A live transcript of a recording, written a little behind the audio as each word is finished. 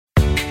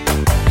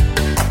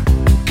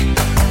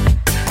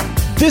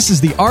This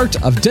is the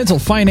Art of Dental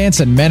Finance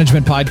and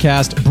Management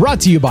podcast, brought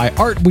to you by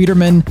Art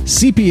Wiederman,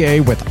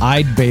 CPA with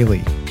Eide Bailly.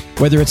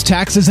 Whether it's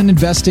taxes and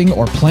investing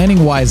or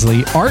planning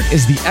wisely, Art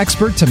is the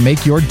expert to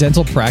make your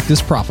dental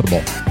practice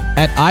profitable.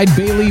 At Eide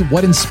Bailly,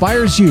 what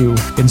inspires you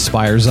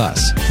inspires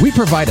us. We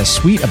provide a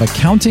suite of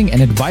accounting and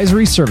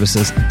advisory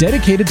services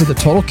dedicated to the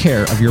total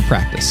care of your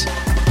practice.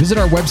 Visit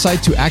our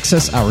website to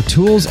access our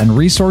tools and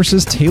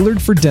resources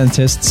tailored for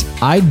dentists,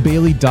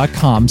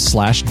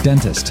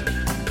 eidebailly.com/dentist.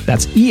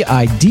 That's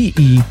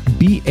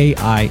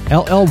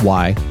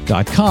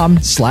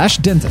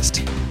EIDEBAILLY.com/dentist.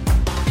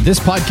 This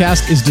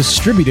podcast is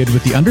distributed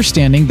with the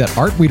understanding that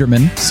Art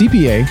Wiederman,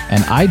 CPA,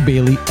 and Eide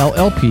Bailly,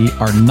 LLP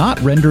are not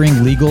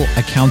rendering legal,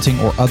 accounting,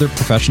 or other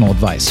professional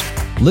advice.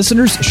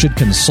 Listeners should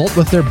consult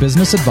with their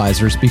business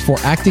advisors before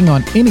acting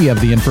on any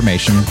of the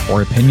information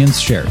or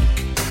opinions shared.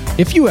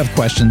 If you have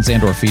questions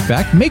and or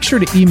feedback, make sure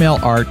to email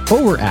Art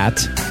over at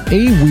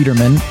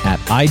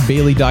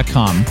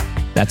awiederman@eidebailly.com.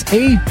 That's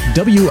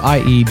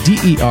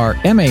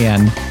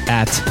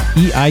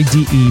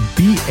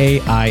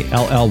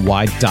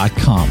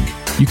AWIEDERMAN@EIDEBAILLY.com.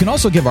 You can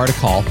also give Art a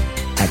call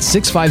at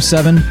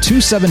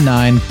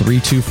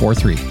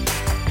 657-279-3243.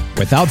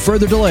 Without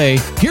further delay,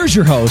 here's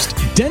your host,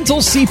 Dental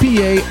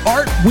CPA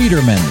Art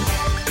Wiederman.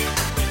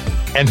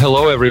 And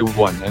hello,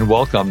 everyone, and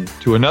welcome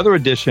to another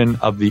edition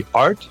of the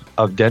Art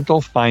of Dental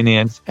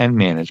Finance and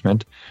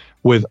Management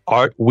with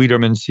Art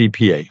Wiederman,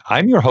 CPA.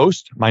 I'm your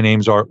host. My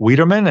name's Art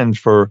Wiederman, and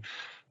for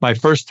my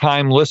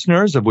first-time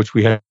listeners, of which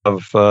we have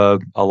a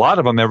lot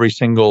of them every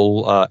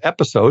single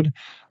episode,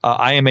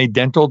 I am a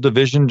dental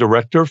division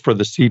director for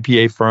the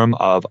CPA firm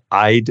of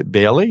Eide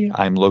Bailly.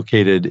 I'm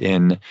located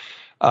in,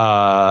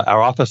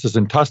 our office is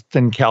in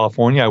Tustin,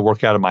 California. I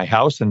work out of my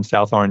house in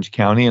South Orange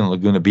County in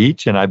Laguna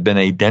Beach, and I've been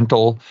a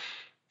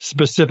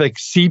dental-specific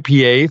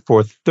CPA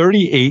for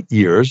 38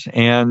 years.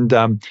 And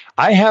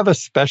I have a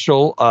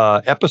special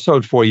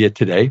episode for you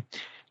today.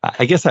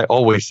 I guess I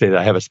always say that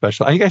I have a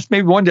special. I guess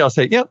maybe one day I'll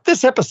say,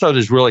 this episode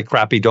is really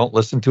crappy. Don't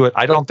listen to it.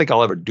 I don't think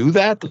I'll ever do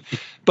that.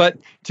 But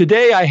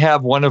today I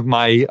have one of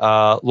my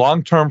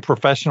long-term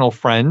professional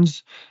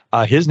friends.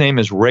 His name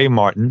is Ray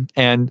Martin.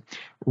 And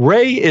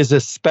Ray is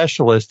a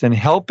specialist in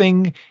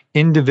helping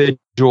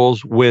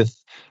individuals with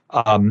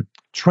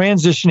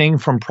transitioning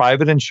from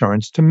private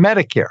insurance to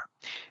Medicare.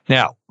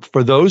 Now,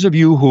 for those of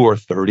you who are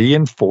 30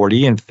 and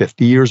 40 and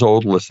 50 years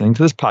old listening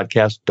to this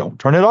podcast, don't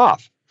turn it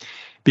off.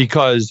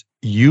 Because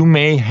you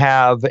may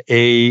have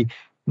a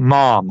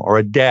mom or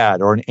a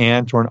dad or an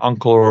aunt or an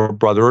uncle or a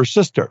brother or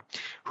sister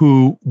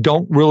who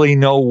don't really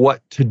know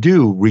what to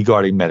do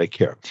regarding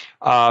Medicare.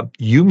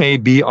 You may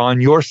be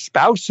on your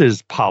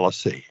spouse's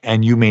policy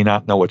and you may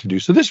not know what to do.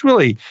 So this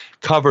really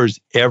covers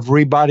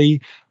everybody.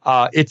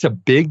 It's a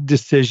big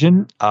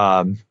decision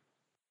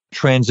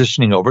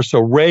transitioning over.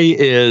 So Ray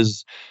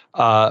is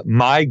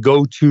my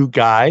go-to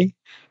guy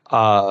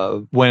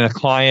when a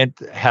client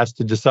has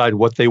to decide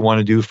what they want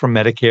to do for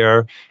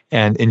Medicare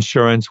and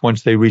insurance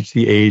once they reach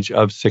the age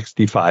of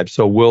 65.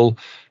 So we'll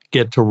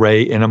get to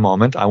Ray in a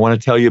moment. I want to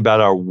tell you about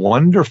our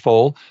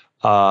wonderful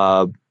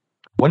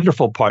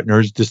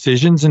partners,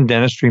 Decisions in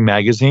Dentistry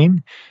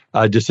Magazine.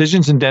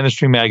 Decisions in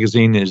Dentistry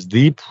Magazine is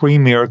the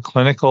premier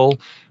clinical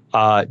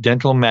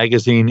dental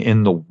magazine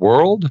in the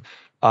world.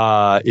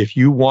 If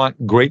you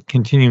want great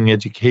continuing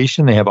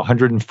education, they have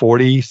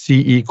 140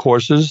 CE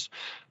courses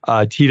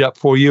teed up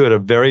for you at a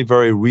very,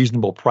 very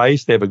reasonable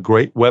price. They have a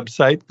great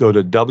website. Go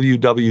to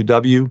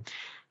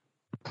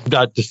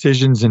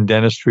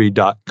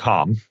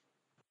www.decisionsindentistry.com.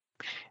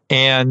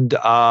 And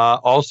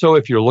also,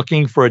 if you're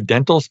looking for a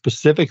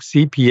dental-specific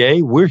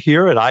CPA, we're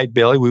here at Eide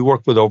Bailly. We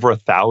work with over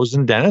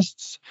 1,000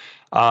 dentists,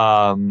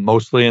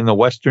 mostly in the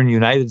Western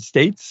United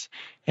States.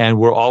 And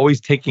we're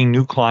always taking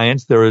new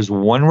clients. There is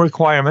one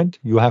requirement.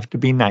 You have to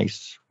be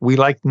nice. We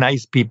like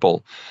nice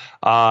people.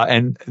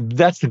 And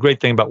that's the great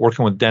thing about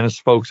working with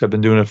dentist folks. I've been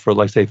doing it for,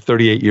 like, say,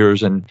 38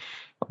 years. And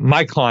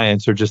my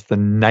clients are just the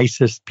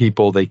nicest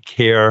people. They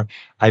care.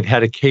 I've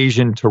had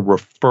occasion to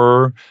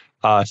refer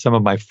some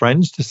of my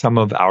friends to some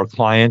of our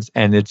clients.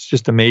 And it's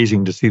just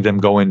amazing to see them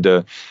go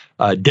into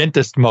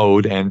dentist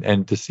mode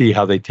and to see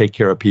how they take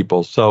care of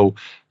people. So,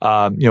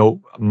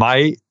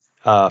 my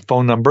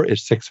phone number is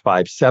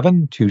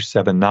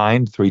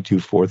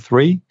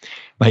 657-279-3243.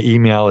 My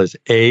email is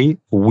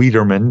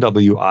awiederman,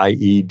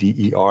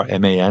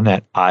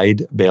 WIEDERMAN,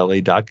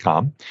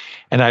 @eidebailly.com.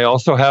 And I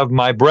also have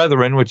my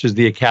brethren, which is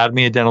the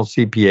Academy of Dental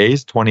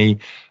CPAs,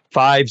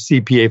 25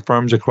 CPA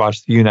firms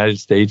across the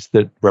United States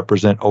that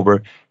represent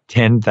over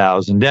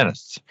 10,000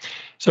 dentists.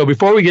 So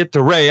before we get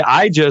to Ray,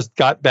 I just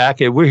got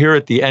back. We're here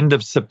at the end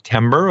of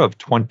September of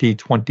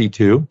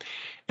 2022.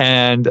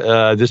 And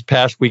this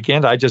past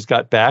weekend, I just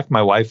got back.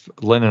 My wife,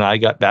 Lynn, and I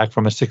got back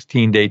from a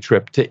 16-day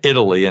trip to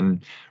Italy.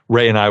 And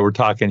Ray and I were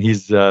talking.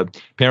 He's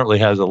apparently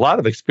has a lot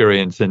of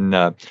experience in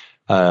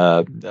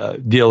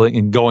dealing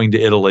and going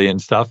to Italy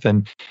and stuff.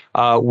 And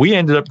we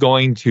ended up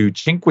going to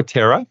Cinque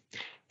Terre.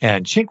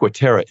 And Cinque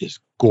Terre is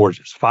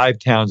gorgeous. 5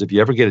 towns. If you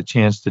ever get a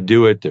chance to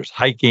do it, there's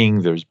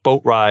hiking, there's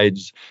boat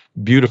rides,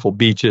 beautiful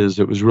beaches.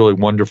 It was really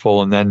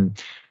wonderful. And then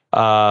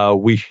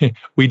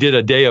We did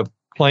a day of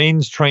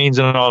planes, trains,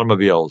 and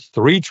automobiles.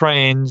 3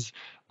 trains,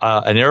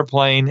 an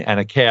airplane, and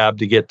a cab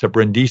to get to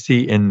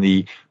Brindisi in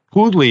the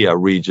Puglia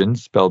region,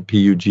 spelled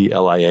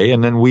Puglia.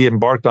 And then we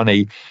embarked on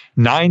a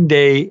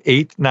 9-day,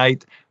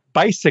 8-night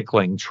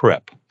bicycling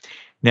trip.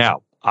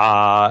 Now,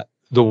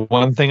 the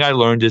one thing I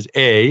learned is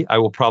A, I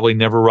will probably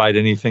never ride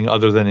anything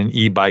other than an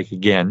e-bike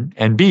again.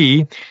 And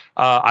B,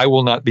 I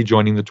will not be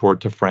joining the Tour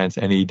de France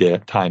any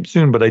time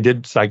soon. But I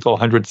did cycle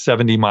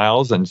 170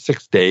 miles in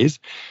 6 days,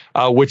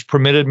 which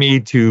permitted me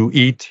to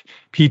eat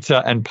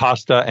pizza and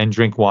pasta and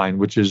drink wine,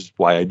 which is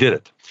why I did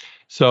it.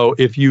 So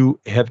if you've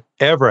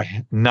never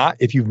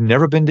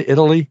been to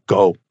Italy,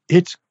 go.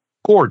 It's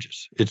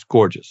gorgeous. It's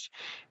gorgeous.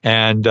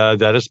 And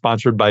that is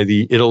sponsored by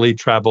the Italy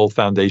Travel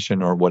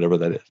Foundation or whatever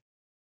that is.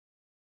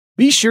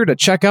 Be sure to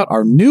check out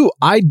our new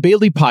Eide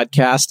Bailly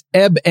podcast,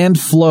 Ebb and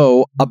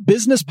Flow, a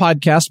business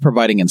podcast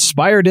providing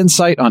inspired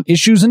insight on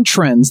issues and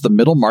trends the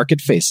middle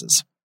market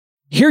faces.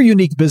 Hear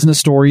unique business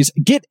stories,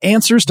 get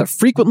answers to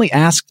frequently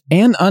asked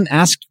and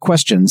unasked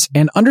questions,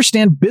 and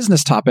understand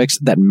business topics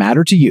that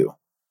matter to you.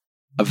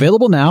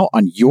 Available now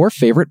on your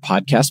favorite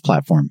podcast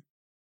platform.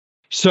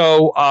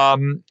 So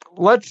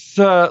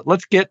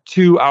let's get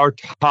to our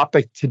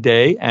topic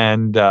today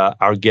and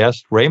our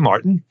guest, Ray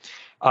Martin.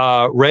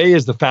 Ray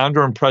is the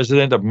founder and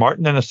president of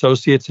Martin &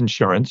 Associates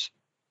Insurance.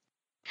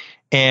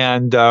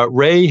 And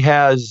Ray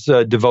has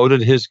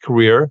devoted his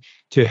career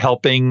to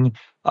helping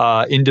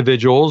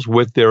individuals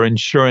with their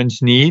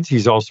insurance needs.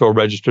 He's also a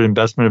registered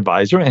investment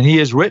advisor, and he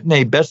has written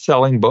a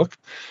best-selling book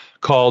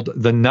called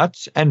The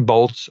Nuts and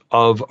Bolts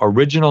of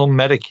Original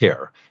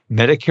Medicare,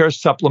 Medicare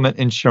Supplement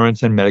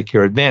Insurance and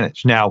Medicare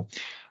Advantage. Now,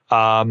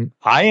 I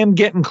am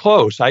getting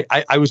close.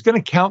 I was going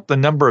to count the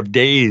number of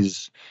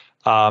days.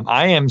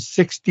 I am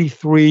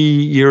 63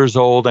 years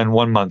old and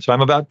 1 month. So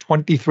I'm about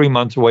 23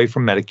 months away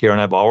from Medicare.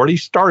 And I've already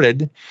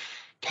started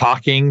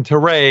talking to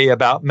Ray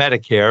about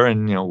Medicare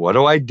and, what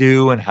do I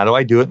do and how do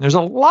I do it? And there's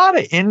a lot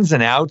of ins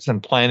and outs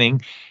and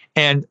planning.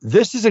 And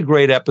this is a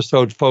great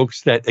episode,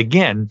 folks, that,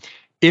 again,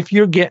 if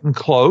you're getting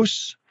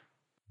close,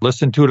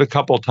 listen to it a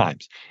couple of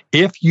times.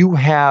 If you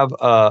have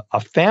a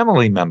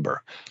family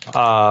member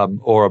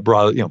or a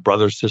brother,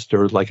 brother,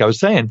 sister, like I was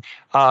saying,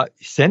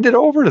 send it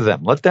over to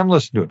them. Let them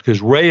listen to it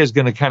because Ray is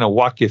going to kind of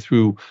walk you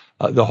through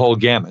the whole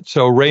gamut.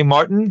 So Ray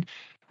Martin,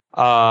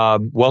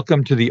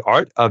 welcome to the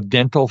Art of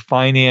Dental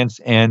Finance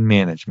and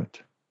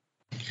Management.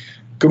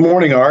 Good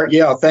morning, Art.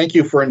 Yeah, thank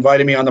you for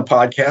inviting me on the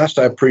podcast.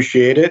 I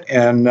appreciate it.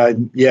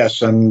 And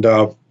yes,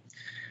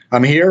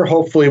 I'm here.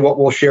 Hopefully what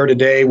we'll share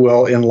today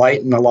will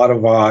enlighten a lot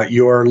of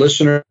your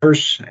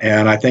listeners,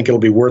 and I think it'll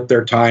be worth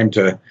their time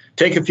to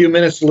take a few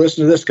minutes to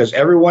listen to this because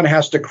everyone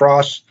has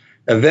to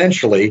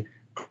eventually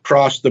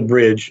cross the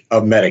bridge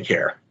of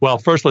Medicare. Well,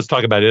 first, let's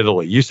talk about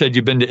Italy. You said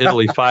you've been to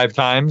Italy 5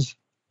 times?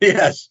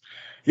 Yes.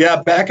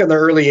 Yeah, back in the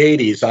early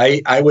 80s.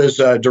 I was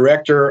a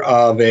director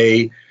of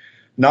a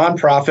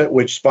nonprofit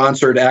which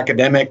sponsored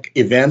academic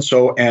events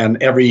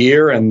and every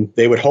year, and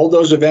they would hold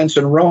those events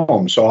in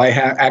Rome. So I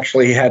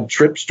actually had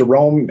trips to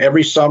Rome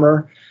every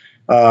summer,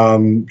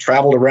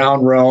 traveled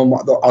around Rome.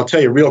 I'll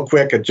tell you real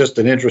quick, just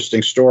an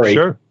interesting story.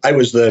 Sure. I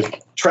was the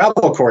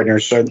travel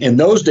coordinator. So in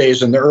those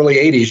days, in the early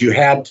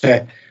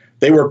 80s,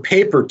 they were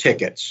paper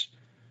tickets.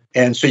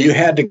 And so you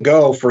had to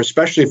go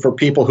especially for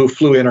people who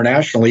flew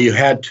internationally, you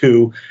had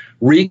to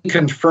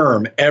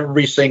reconfirm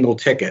every single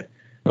ticket.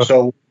 Oh.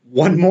 So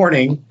one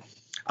morning,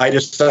 I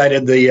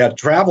decided the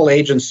travel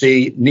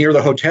agency near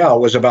the hotel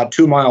was about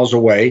 2 miles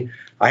away.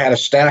 I had a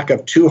stack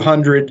of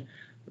 200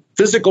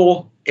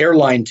 physical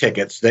airline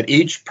tickets that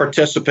each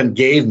participant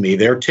gave me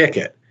their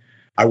ticket.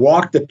 I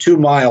walked the 2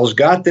 miles,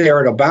 got there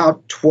at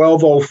about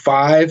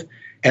 12:05,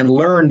 and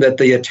learned that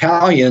the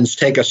Italians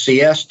take a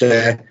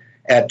siesta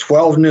at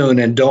 12 noon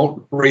and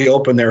don't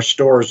reopen their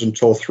stores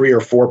until 3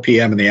 or 4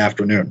 p.m. in the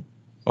afternoon.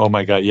 Oh,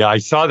 my God. Yeah, I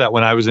saw that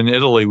when I was in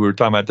Italy. We were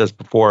talking about this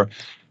before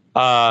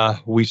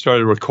we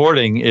started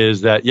recording,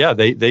 is that,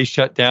 they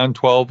shut down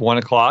 1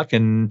 o'clock,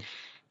 and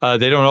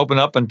they don't open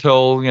up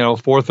until,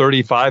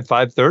 4:30,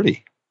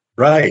 5:30.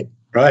 Right.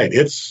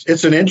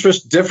 It's an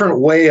different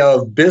way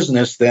of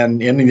business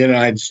than in the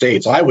United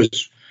States. I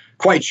was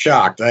quite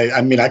shocked. I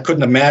mean, I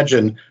couldn't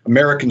imagine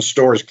American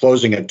stores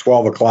closing at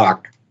 12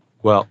 o'clock.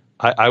 Well,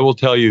 I will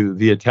tell you,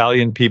 the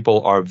Italian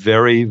people are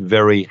very,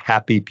 very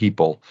happy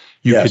people.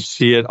 You could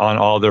see it on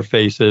all their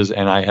faces,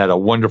 and I had a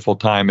wonderful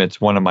time.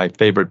 It's one of my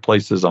favorite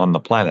places on the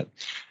planet.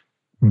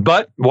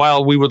 But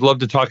while we would love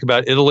to talk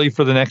about Italy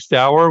for the next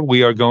hour,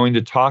 we are going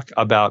to talk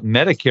about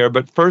Medicare.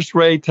 But first,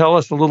 Ray, tell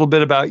us a little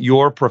bit about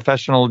your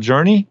professional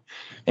journey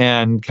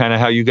and kind of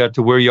how you got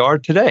to where you are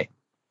today.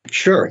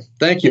 Sure.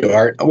 Thank you,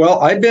 Art. Well,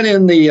 I've been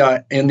in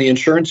the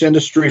insurance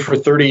industry for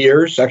 30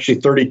 years,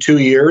 actually 32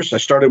 years. I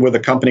started with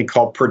a company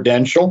called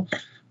Prudential,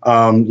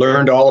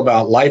 learned all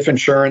about life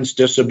insurance,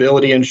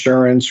 disability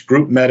insurance,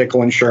 group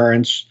medical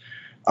insurance.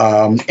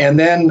 And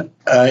then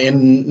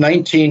in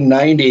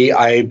 1990,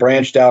 I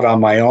branched out on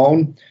my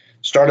own,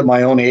 started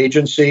my own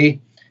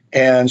agency,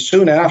 and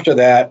soon after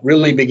that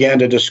really began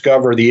to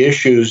discover the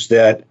issues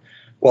that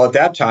well, at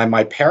that time,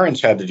 my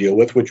parents had to deal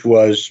with, which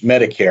was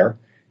Medicare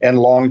and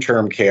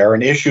long-term care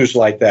and issues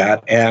like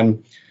that.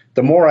 And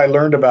the more I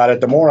learned about it,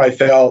 the more I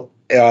felt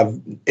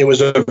it was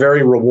a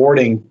very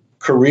rewarding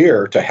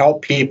career to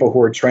help people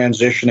who are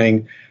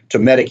transitioning to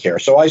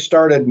Medicare. So I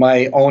started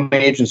my own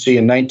agency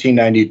in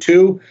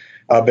 1992.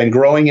 I've been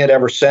growing it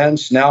ever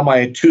since. Now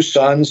my two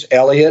sons,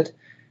 Elliot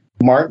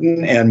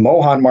Martin and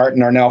Mohan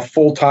Martin, are now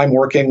full-time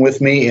working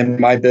with me in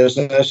my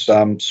business.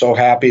 I'm so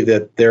happy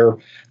that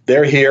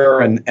they're here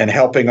and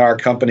helping our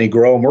company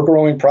grow. And we're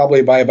growing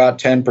probably by about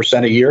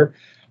 10% a year.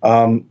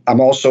 I'm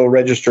also a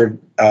registered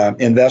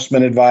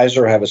investment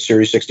advisor. I have a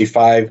Series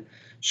 65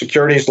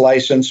 securities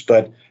license,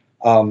 but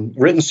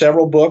written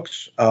several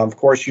books. Of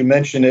course, you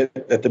mentioned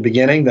it at the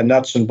beginning, the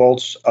nuts and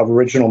bolts of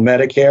original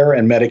Medicare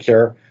and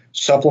Medicare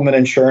supplement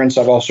insurance.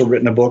 I've also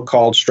written a book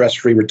called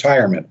Stress-Free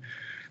Retirement.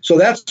 So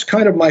that's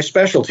kind of my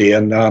specialty.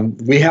 And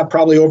we have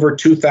probably over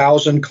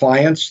 2,000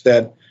 clients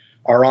that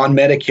are on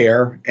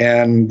Medicare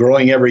and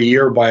growing every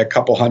year by a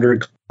couple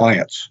hundred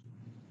clients.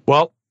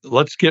 Well,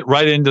 let's get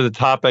right into the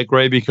topic,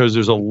 Ray, because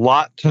there's a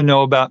lot to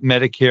know about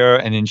Medicare,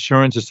 and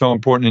insurance is so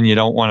important, and you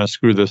don't want to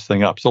screw this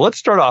thing up. So let's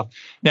start off.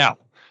 Now,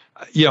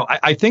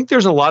 I think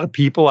there's a lot of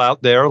people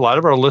out there, a lot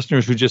of our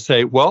listeners who just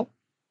say, well,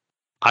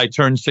 I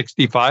turned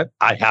 65,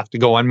 I have to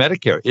go on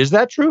Medicare. Is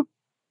that true?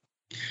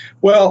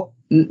 Well,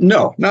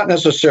 no, not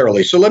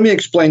necessarily. So let me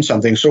explain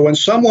something. So when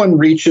someone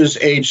reaches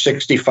age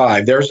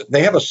 65,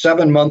 they have a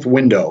 7-month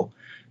window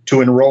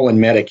to enroll in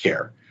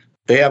Medicare.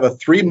 They have a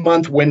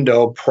 3-month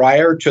window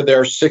prior to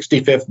their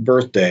 65th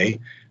birthday.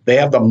 They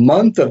have the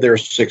month of their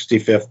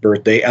 65th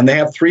birthday, and they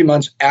have 3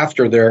 months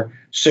after their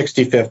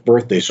 65th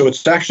birthday. So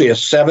it's actually a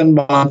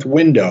 7-month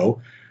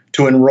window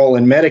to enroll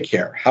in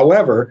Medicare.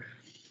 However,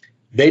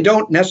 they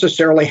don't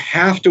necessarily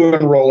have to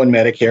enroll in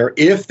Medicare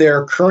if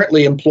they're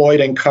currently employed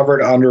and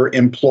covered under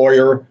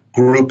employer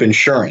group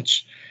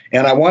insurance.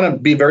 And I want to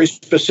be very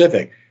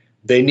specific.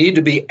 They need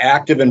to be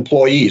active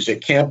employees.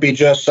 It can't be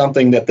just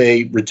something that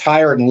they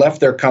retired and left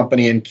their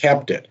company and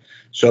kept it.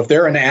 So if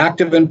they're an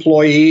active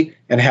employee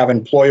and have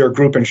employer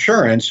group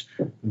insurance,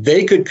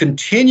 they could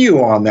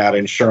continue on that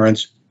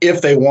insurance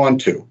if they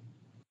want to.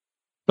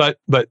 But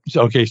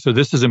okay, so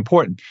this is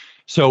important.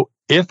 So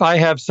if I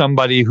have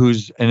somebody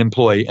who's an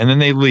employee and then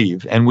they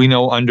leave, and we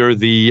know under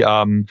the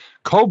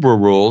COBRA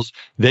rules,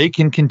 they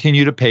can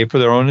continue to pay for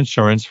their own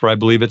insurance for, I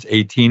believe it's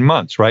 18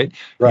 months, right?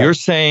 You're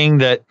saying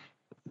that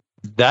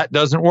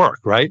doesn't work,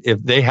 right?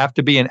 If they have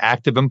to be an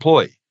active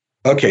employee.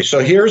 Okay, so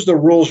here's the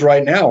rules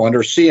right now under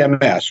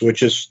CMS,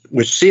 which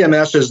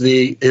CMS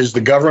is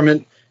the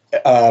government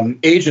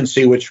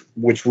agency which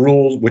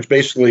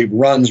basically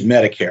runs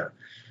Medicare.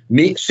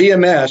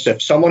 CMS,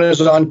 if someone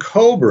is on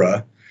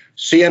COBRA,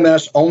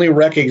 CMS only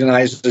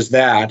recognizes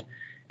that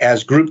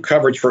as group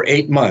coverage for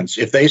 8 months.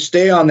 If they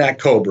stay on that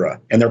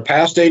COBRA and they're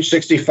past age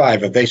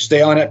 65, if they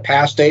stay on it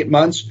past 8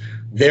 months,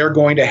 they're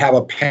going to have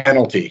a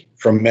penalty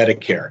from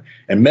Medicare.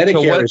 And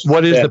Medicare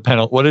what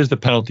is the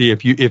penalty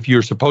if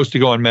you're supposed to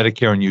go on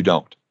Medicare and you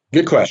don't?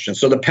 Good question.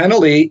 So the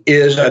penalty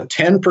is a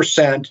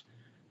 10%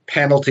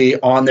 penalty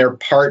on their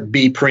Part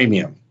B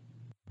premium.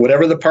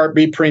 Whatever the Part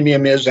B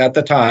premium is at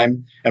the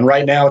time, and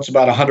right now it's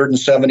about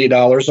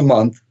 $170 a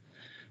month,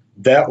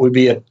 that would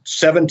be a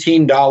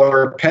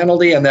 $17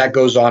 penalty, and that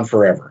goes on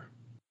forever.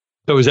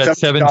 So is that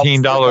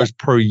 $17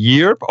 per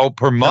year? Oh,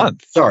 per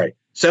month? Sorry,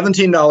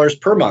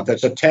 $17 per month.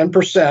 That's a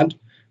 10%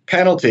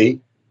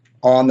 penalty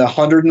on the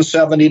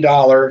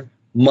 $170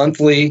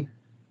 monthly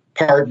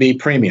Part B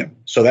premium.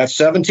 So that's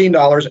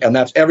 $17, and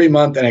that's every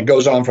month, and it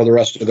goes on for the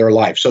rest of their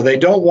life. So they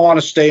don't want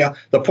to stay on.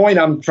 The point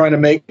I'm trying to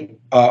make,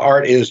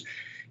 Art, is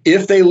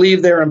if they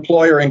leave their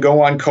employer and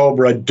go on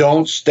COBRA,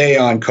 don't stay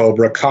on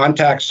COBRA.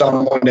 Contact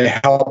someone to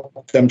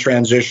help them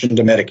transition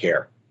to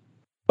Medicare.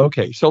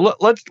 Okay, so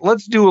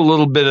let's do a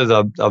little bit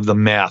of the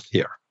math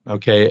here.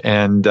 Okay,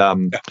 and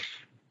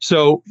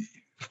so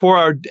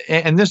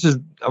this is,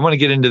 I want to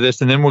get into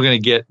this, and then we're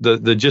going to get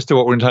the gist of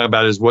what we're going to talk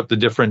about is what the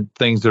different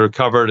things that are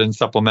covered in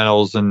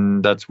supplementals,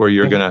 and that's where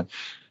you're going to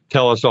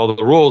tell us all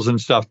the rules and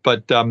stuff.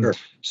 But sure.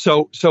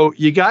 So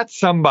you got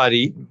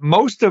somebody.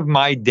 Most of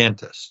my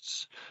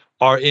dentists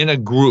are in a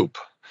group,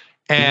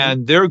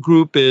 and their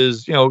group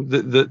is,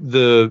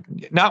 the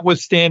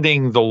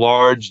notwithstanding the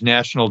large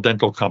national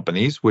dental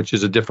companies, which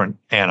is a different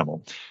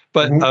animal,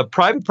 but a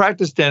private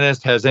practice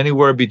dentist has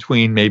anywhere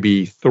between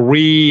maybe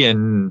 3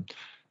 and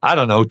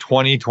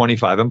 20,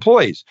 25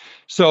 employees.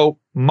 So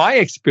my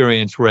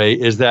experience, Ray,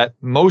 is that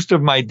most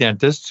of my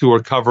dentists who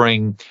are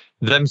covering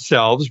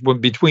themselves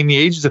between the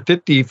ages of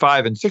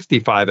 55 and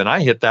 65, and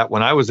I hit that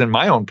when I was in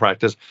my own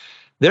practice,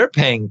 they're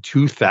paying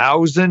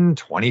 $2,000,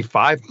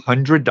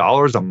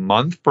 $2,500 a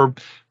month for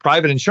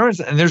private insurance,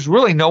 and there's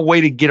really no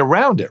way to get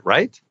around it,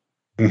 right?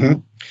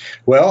 Mm-hmm.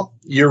 Well,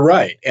 you're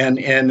right, and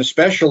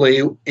especially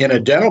in a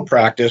dental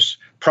practice,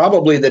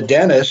 probably the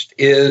dentist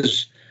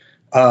is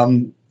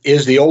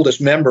the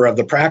oldest member of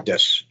the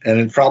practice, and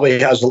it probably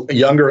has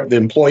the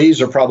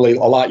employees are probably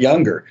a lot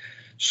younger.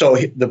 So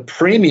the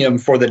premium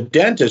for the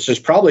dentist is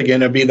probably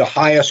going to be the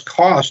highest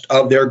cost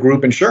of their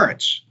group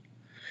insurance.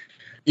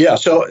 Yeah.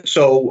 So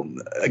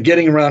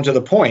getting around to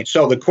the point.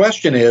 So the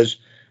question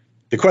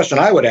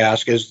I would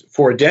ask is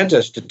for a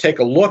dentist to take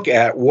a look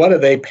at what are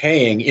they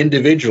paying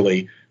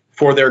individually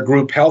for their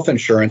group health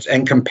insurance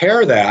and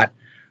compare that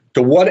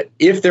to what,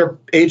 if they're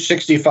age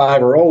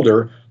 65 or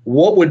older,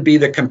 what would be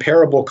the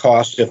comparable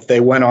cost if they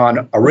went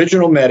on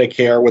original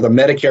Medicare with a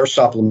Medicare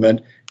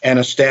supplement and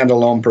a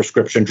standalone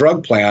prescription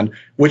drug plan,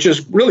 which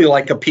is really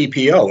like a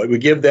PPO. It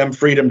would give them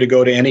freedom to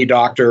go to any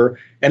doctor,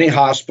 any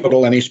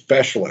hospital, any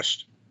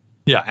specialist.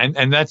 Yeah,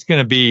 and that's going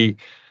to be,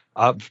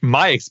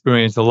 my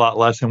experience, a lot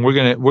less. And we're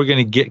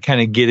gonna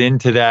get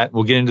into that.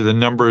 We'll get into the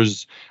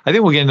numbers. I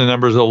think we'll get into the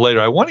numbers a little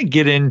later. I want to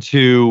get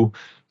into,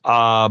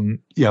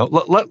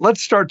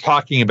 let's start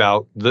talking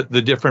about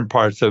the different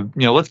parts of,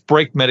 let's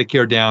break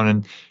Medicare down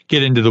and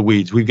get into the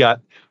weeds. We've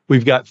got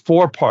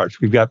 4 parts.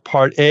 We've got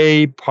Part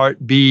A,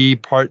 Part B,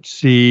 Part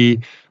C,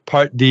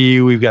 Part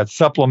D. We've got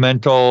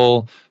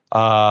supplemental,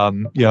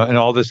 and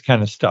all this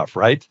kind of stuff,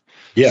 right?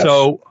 Yes.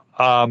 So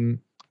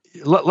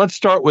let's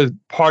start with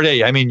Part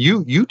A. I mean,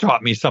 you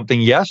taught me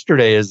something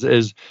yesterday.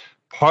 Is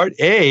Part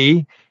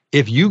A,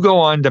 if you go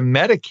on to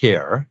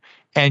Medicare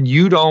and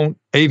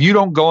if you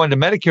don't go onto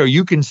Medicare,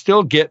 you can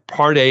still get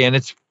Part A and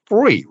it's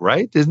free,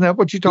 right? Isn't that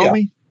what you told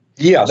me?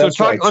 Yeah, that's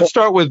right. Let's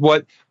start with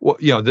what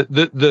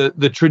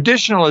the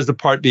traditional is the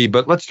Part B,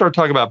 but let's start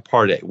talking about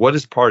Part A. What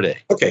is Part A?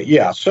 Okay,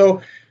 yeah.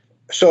 So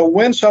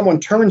when someone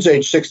turns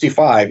age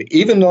 65,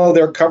 even though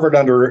they're covered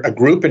under a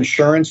group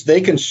insurance, they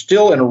can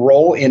still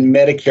enroll in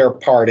Medicare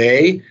Part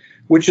A,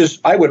 which is,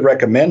 I would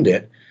recommend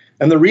it.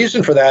 And the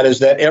reason for that is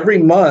that every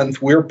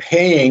month we're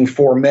paying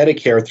for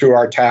Medicare through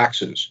our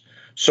taxes.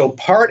 So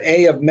Part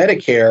A of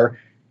Medicare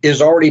is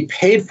already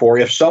paid for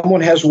if someone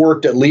has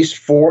worked at least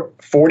 40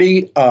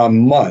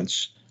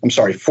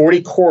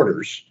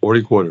 quarters.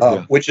 40 quarters,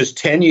 yeah. Which is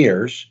 10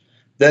 years.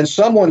 Then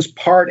someone's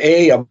Part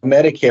A of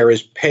Medicare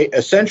is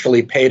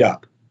essentially paid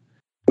up,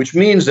 which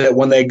means that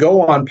when they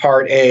go on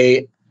Part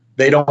A,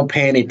 they don't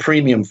pay any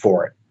premium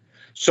for it.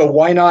 So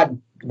why not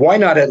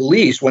at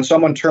least when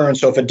someone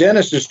turns, so if a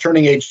dentist is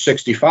turning age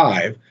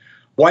 65,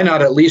 why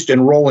not at least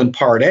enroll in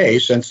Part A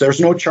since there's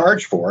no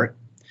charge for it?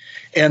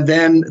 And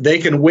then they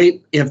can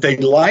wait if they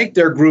like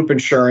their group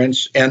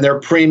insurance and their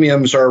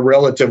premiums are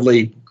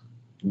relatively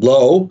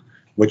low,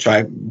 which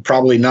I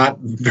probably not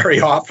very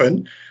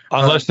often.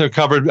 Unless they're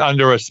covered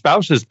under a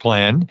spouse's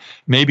plan,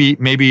 maybe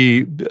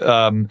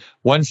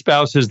one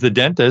spouse is the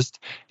dentist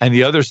and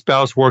the other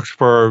spouse works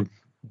for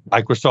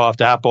Microsoft,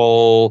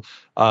 Apple,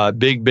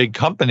 big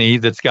company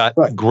that's got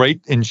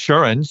great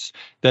insurance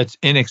that's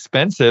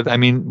inexpensive. I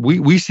mean,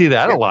 we see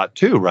that a lot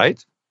too,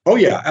 right? Oh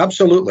yeah,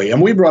 absolutely,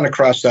 and we've run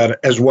across that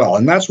as well,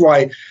 and that's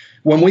why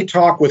when we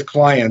talk with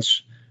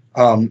clients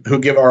who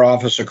give our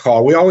office a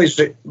call, we always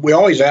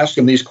ask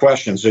them these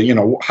questions.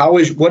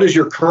 What is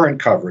your current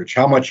coverage?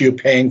 How much are you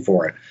paying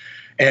for it?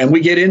 And we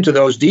get into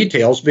those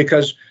details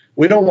because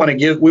we want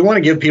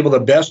to give people the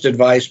best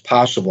advice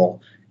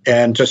possible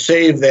and to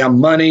save them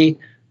money,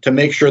 to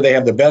make sure they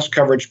have the best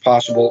coverage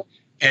possible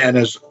and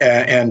as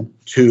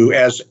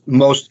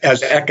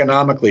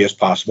economically as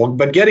possible.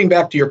 But getting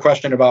back to your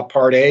question about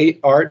Part A,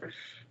 Art,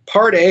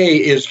 Part A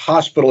is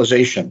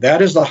hospitalization.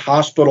 That is the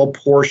hospital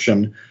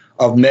portion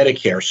of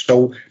Medicare.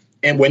 So,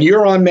 and when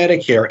you're on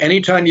Medicare,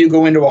 anytime you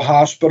go into a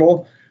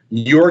hospital,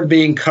 you're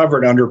being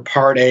covered under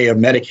Part A of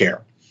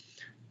Medicare.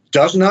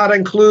 Does not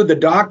include the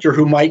doctor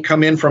who might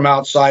come in from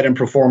outside and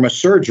perform a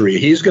surgery.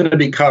 He's going to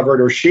be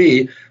covered, or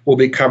she will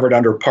be covered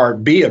under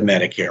Part B of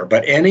Medicare.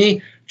 But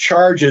any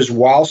charges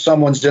while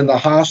someone's in the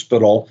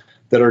hospital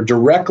that are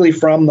directly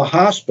from the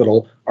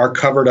hospital are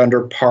covered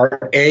under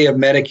Part A of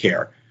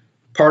Medicare.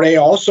 Part A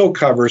also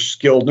covers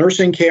skilled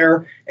nursing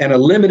care and a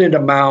limited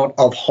amount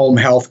of home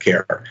health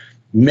care.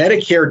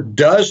 Medicare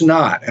does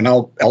not, and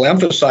I'll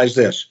emphasize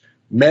this,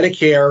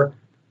 Medicare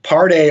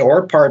Part A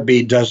or Part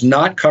B does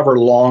not cover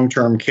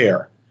long-term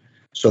care.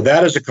 So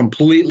that is a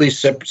completely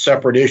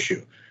separate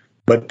issue.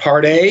 But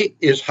Part A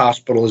is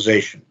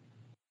hospitalization.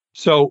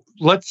 So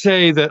let's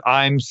say that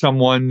I'm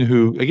someone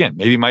who, again,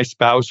 maybe my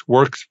spouse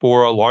works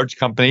for a large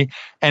company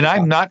and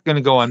I'm not going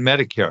to go on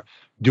Medicare.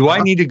 Do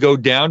I need to go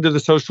down to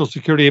the Social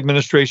Security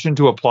Administration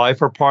to apply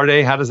for Part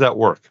A? How does that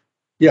work?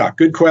 Yeah,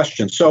 good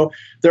question. So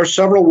there are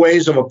several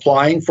ways of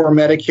applying for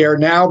Medicare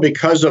now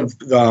because of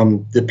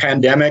the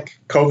pandemic,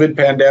 COVID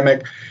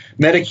pandemic.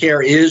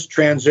 Medicare is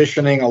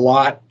transitioning a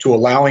lot to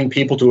allowing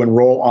people to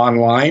enroll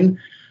online.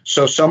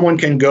 So someone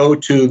can go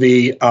to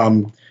the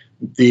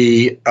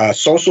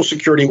Social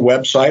Security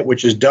website,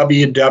 which is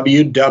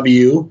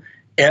www.ssa.gov.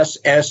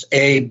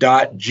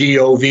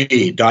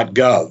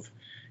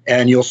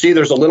 And you'll see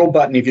there's a little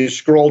button. If you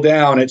scroll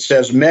down, it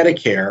says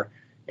Medicare.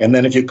 And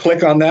then if you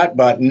click on that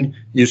button,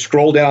 you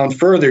scroll down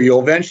further,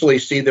 you'll eventually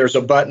see there's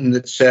a button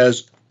that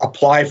says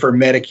Apply for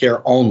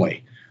Medicare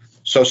Only.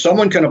 So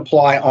someone can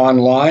apply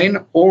online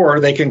or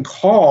they can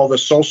call the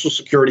Social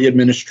Security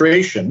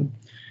Administration.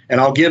 And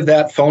I'll give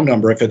that phone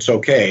number if it's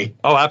okay.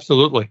 Oh,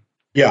 absolutely.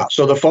 Yeah.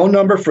 So the phone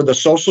number for the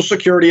Social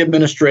Security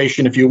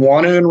Administration, if you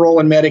want to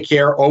enroll in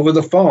Medicare over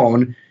the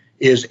phone,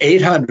 is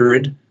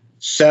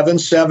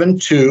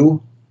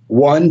 800-772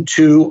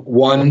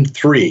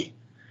 1213.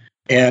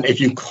 And if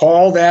you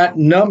call that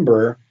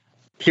number,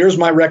 here's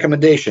my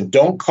recommendation.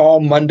 Don't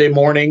call Monday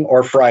morning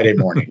or Friday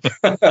morning.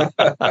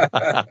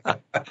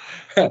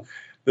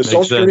 The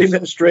Social Security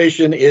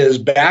Administration is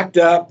backed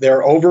up.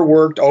 They're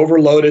overworked,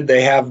 overloaded.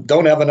 They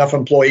don't have enough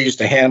employees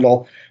to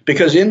handle.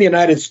 Because in the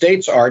United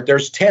States, Art,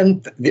 there's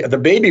the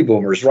baby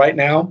boomers right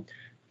now,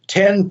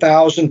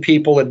 10,000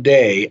 people a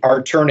day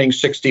are turning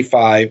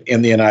 65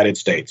 in the United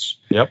States.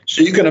 Yep.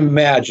 So you can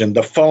imagine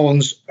the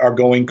phones are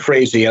going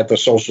crazy at the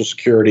Social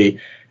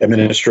Security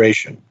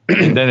Administration.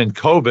 And then in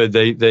COVID,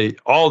 they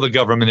all the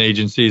government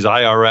agencies,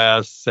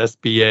 IRS,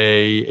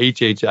 SBA,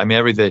 HHS, I mean,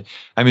 everything.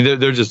 I mean,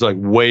 they're just like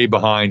way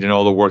behind in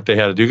all the work they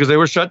had to do because they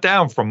were shut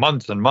down for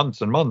months and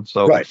months and months.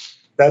 So right.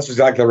 That's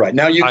exactly right.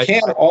 Now, you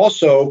can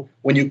also,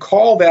 when you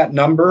call that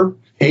number,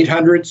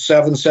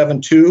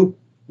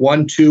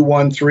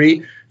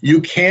 800-772-1213, you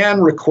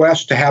can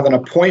request to have an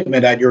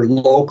appointment at your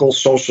local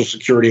Social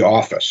Security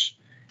office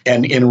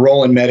and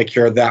enroll in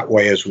Medicare that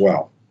way as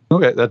well.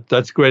 Okay,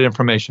 that's great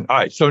information. All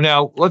right, so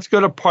now let's go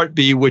to Part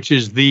B, which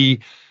is the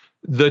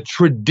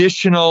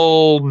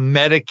traditional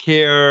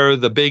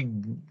Medicare, the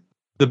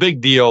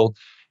big deal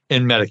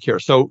in Medicare.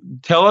 So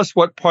tell us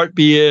what Part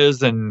B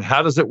is and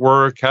how does it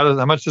work?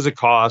 How much does it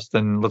cost?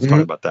 And let's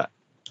talk about that.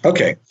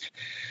 Okay.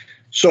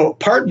 So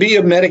Part B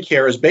of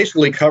Medicare is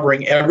basically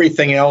covering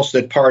everything else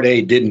that Part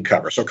A didn't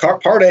cover. So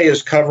Part A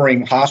is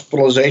covering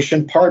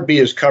hospitalization. Part B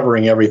is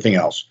covering everything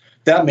else.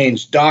 That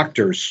means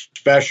doctors,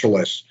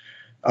 specialists.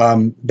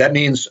 That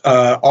means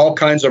all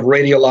kinds of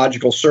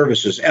radiological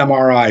services,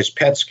 MRIs,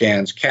 PET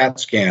scans, CAT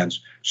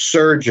scans,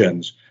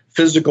 surgeons,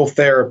 physical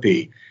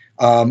therapy.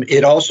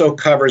 It also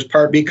covers,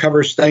 Part B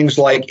covers things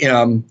like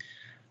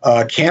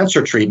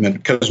cancer treatment,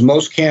 because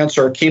most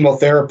cancer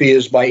chemotherapy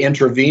is by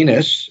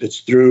intravenous. It's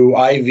through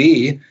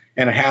IV,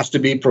 and it has to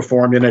be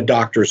performed in a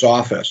doctor's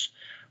office.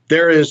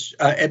 There is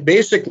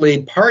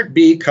basically Part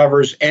B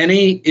covers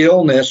any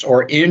illness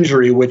or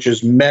injury which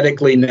is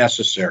medically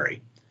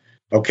necessary.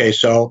 Okay,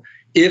 so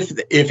if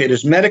it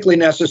is medically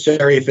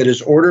necessary, if it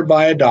is ordered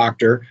by a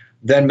doctor,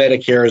 then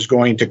Medicare is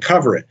going to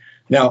cover it.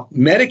 Now,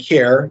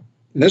 Medicare,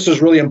 and this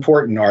is really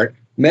important, Art,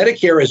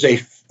 Medicare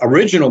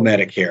original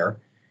Medicare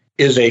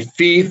is a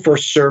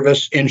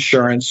fee-for-service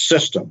insurance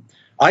system.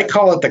 I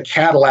call it the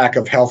Cadillac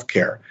of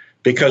healthcare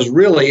because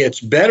really it's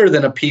better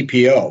than a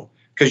PPO,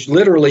 because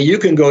literally you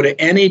can go to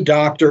any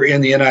doctor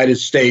in the United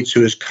States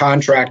who is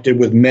contracted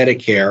with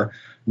Medicare,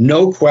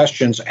 no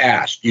questions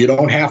asked. You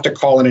don't have to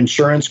call an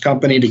insurance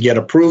company to get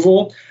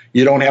approval.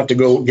 You don't have to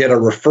go get a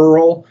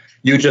referral.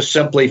 You just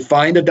simply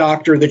find a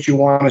doctor that you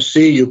want to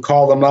see, you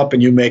call them up,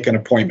 and you make an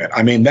appointment.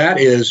 I mean, that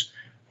is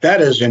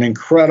an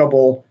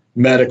incredible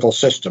medical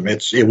system.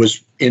 It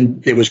was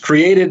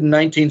created in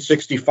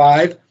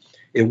 1965.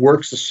 It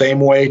works the same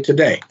way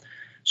today.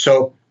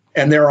 So,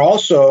 and there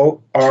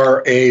also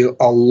are a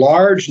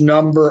large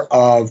number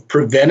of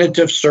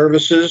preventative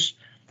services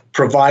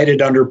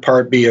provided under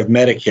Part B of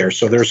Medicare.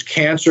 So there's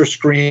cancer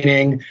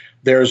screening,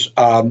 there's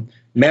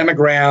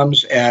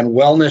mammograms and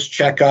wellness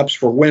checkups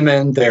for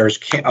women. There's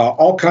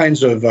all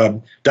kinds of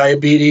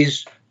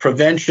diabetes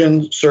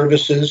prevention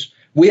services.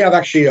 We have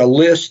actually a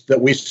list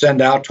that we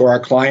send out to our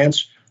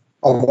clients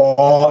of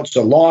all, it's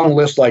a long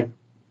list, like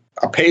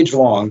a page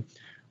long,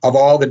 of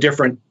all the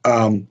different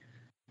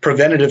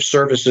preventative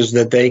services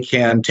that they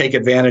can take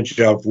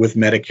advantage of with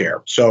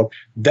Medicare. So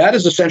that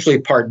is essentially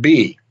Part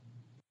B.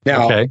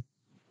 Now, okay.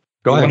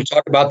 Go ahead. Want to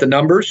talk about the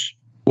numbers?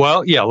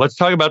 Well, yeah, let's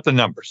talk about the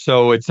numbers.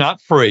 So it's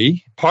not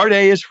free. Part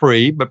A is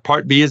free, but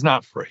Part B is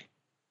not free.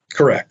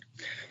 Correct.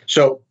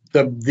 So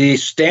the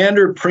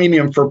standard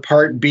premium for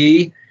Part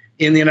B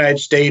in the United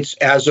States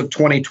as of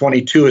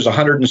 2022 is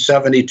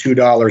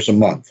 $172 a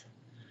month.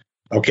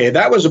 Okay,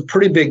 that was a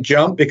pretty big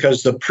jump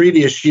because the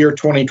previous year,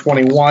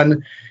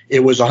 2021, it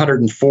was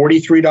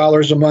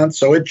 $143 a month.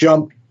 So it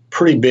jumped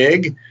pretty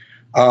big.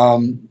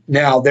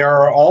 Now, there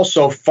are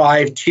also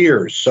 5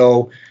 tiers.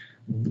 So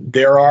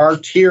there are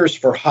tiers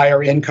for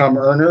higher income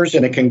earners,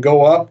 and it can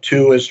go up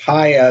to as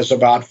high as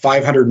about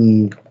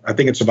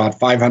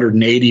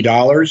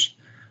 $580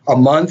 a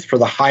month for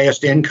the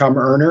highest income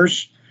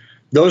earners.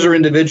 Those are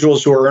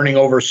individuals who are earning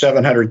over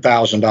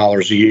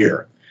 $700,000 a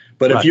year.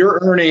 But if you're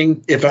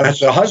earning, if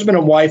it's a husband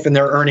and wife and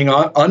they're earning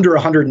under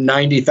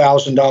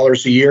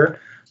 $190,000 a year,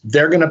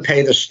 they're going to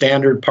pay the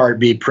standard Part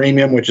B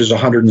premium, which is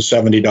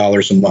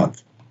 $170 a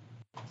month.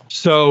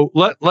 So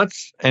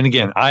let's, and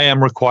again, I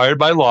am required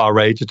by law,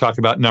 Ray, to talk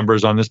about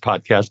numbers on this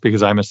podcast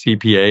because I'm a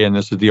CPA and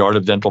this is the art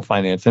of dental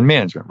finance and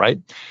management, right?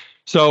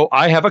 So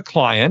I have a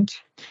client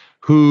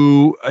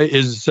who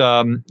is,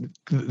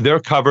 they're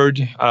covered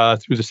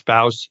through the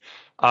spouse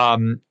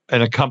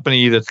in a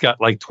company that's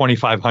got like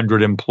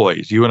 2,500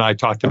 employees. You and I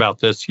talked about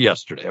this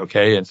yesterday,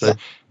 okay? And so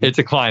it's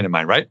a client of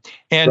mine, right?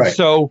 And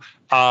so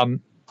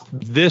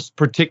this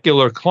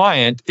particular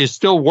client is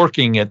still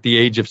working at the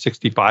age of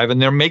 65 and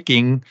they're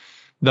making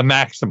the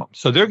maximum.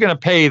 So they're going to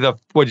pay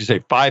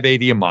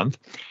 $580 a month.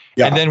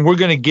 Yeah. And then we're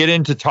going to get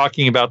into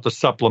talking about the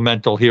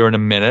supplemental here in a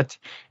minute.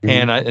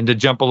 Mm-hmm. And to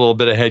jump a little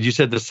bit ahead, you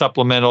said the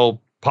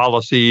supplemental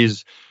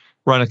policies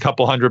run a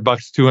couple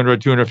 $100,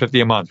 200,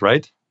 250 a month,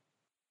 right?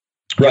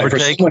 Right. For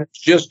someone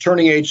just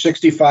turning age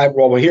 65,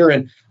 well,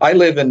 I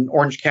live in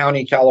Orange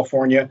County,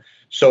 California.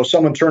 So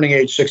someone turning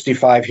age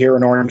 65 here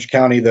in Orange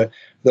County, the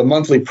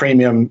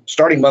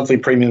starting monthly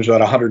premium is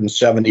about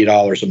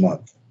 $170 a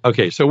month.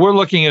 Okay. So we're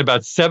looking at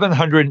about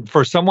 $700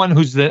 for someone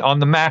who's on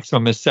the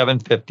maximum is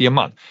 $750 a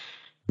month.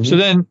 Mm-hmm. So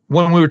then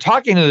when we were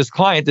talking to this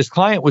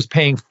client was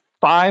paying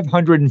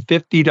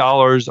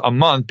 $550 a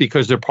month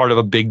because they're part of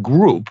a big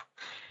group.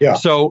 Yeah.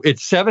 So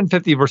it's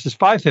 $750 versus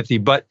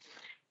 $550. But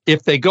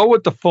if they go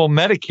with the full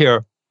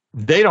Medicare,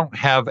 they don't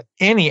have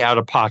any out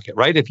of pocket,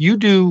 right? If you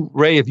do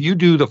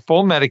the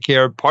full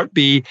Medicare Part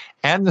B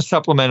and the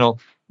supplemental,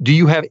 do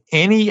you have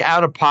any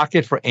out of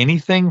pocket for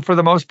anything for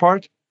the most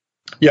part?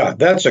 Yeah,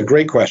 that's a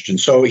great question.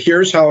 So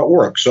here's how it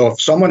works. So if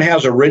someone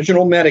has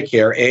original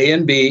Medicare A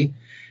and B,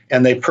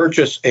 and they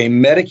purchase a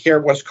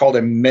Medicare, what's called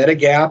a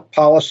Medigap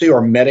policy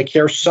or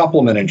Medicare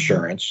supplement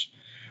insurance,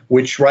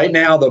 which right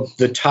now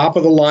the top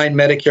of the line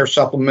Medicare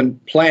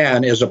supplement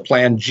plan is a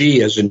plan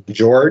G as in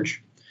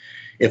George.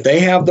 If they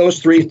have those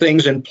three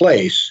things in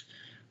place,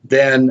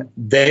 then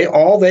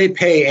all they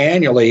pay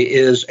annually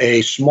is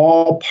a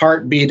small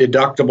Part B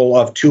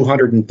deductible of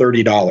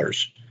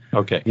 $230.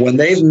 Okay. When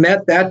they've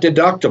met that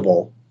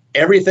deductible,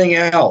 everything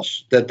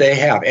else that they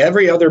have,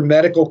 every other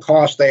medical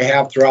cost they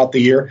have throughout the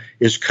year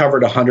is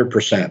covered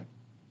 100%.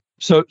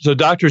 So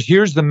doctors,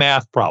 here's the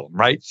math problem,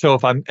 right? So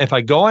if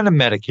I go into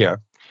Medicare,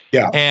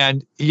 yeah,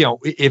 and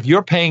if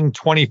you're paying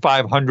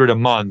 $2,500 a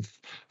month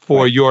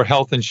for your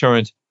health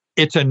insurance,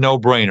 it's a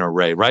no-brainer,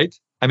 Ray, right?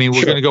 I mean,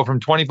 we're going to go from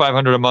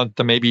 $2,500 a month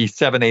to maybe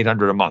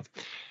 $700-800 a month.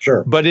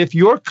 Sure. But if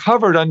you're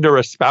covered under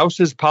a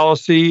spouse's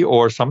policy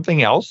or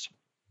something else,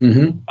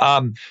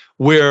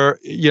 where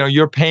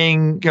you're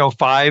paying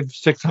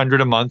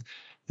 $500-600 a month,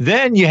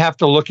 then you have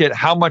to look at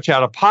how much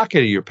out of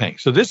pocket you're paying.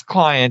 So this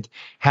client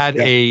had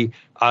they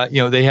have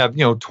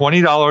 $20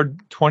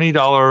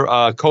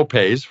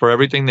 copays for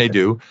everything they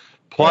do,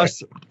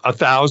 plus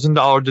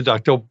 $1,000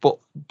 deductible,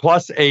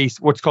 plus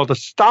what's called a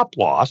stop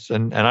loss,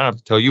 and I don't have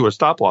to tell you what a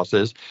stop loss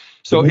is.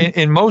 So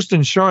in most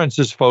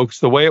insurances, folks,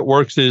 the way it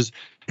works is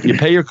you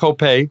pay your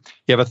copay,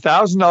 you have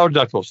 $1,000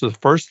 deductible. So the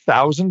first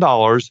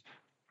 $1,000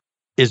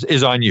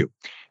 is on you.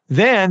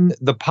 Then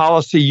the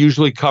policy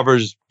usually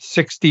covers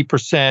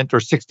 60% or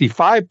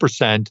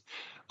 65%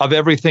 of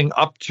everything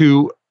up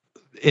to,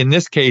 in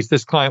this case,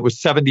 this client was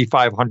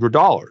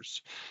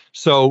 $7,500.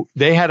 So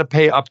they had to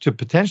pay up to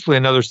potentially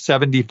another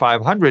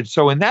 $7,500.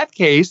 So in that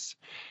case,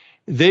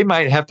 they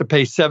might have to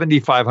pay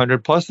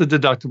 $7,500 plus the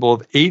deductible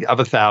of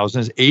 $1,000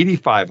 is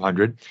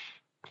 $8,500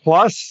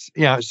 plus,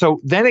 so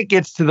then it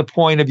gets to the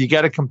point of you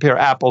got to compare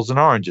apples and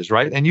oranges,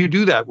 right? And you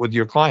do that with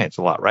your clients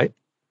a lot, right?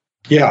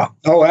 Yeah.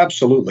 Oh,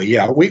 absolutely.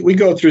 Yeah. We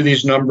go through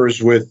these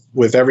numbers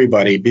with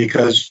everybody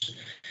because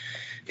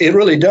it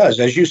really does.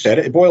 As you said,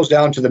 it boils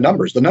down to the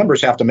numbers. The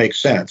numbers have to make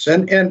sense.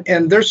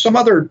 And there's some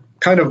other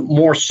kind of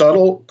more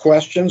subtle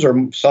questions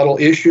or subtle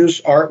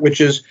issues, Art, which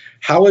is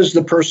how is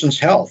the person's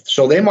health?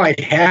 So they might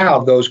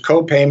have those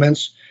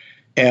co-payments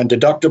and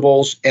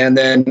deductibles and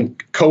then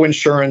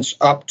co-insurance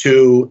up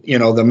to,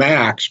 the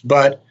max,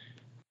 but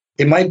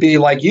it might be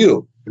like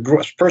you, a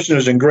person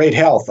who's in great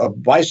health, a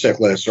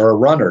bicyclist or a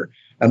runner,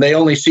 and they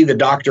only see the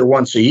doctor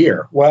once a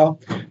year.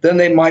 Well, then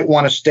they might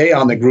want to stay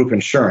on the group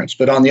insurance.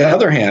 But on the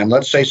other hand,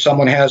 let's say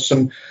someone has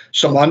some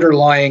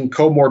underlying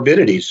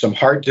comorbidities, some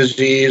heart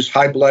disease,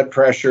 high blood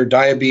pressure,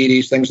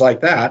 diabetes, things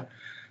like that,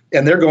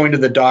 and they're going to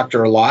the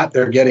doctor a lot.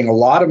 They're getting a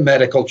lot of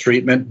medical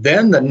treatment.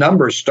 Then the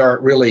numbers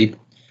start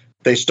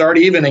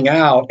evening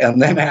out,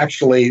 and then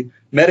actually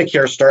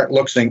Medicare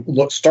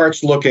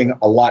starts looking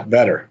a lot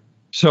better.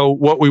 So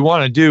what we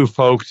want to do,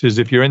 folks, is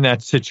if you're in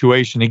that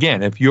situation,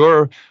 again, if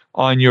you're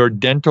on your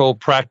dental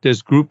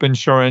practice group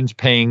insurance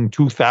paying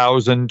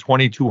 $2,000,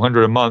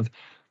 $2,200 a month,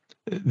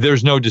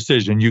 there's no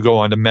decision. You go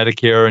on to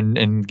Medicare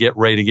and get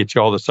ready to get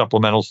you all the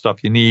supplemental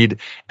stuff you need,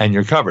 and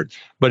you're covered.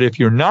 But if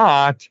you're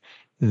not,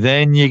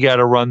 then you got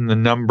to run the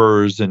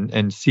numbers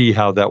and see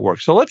how that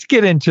works. So let's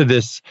get into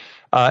this,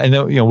 and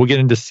then we'll get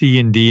into C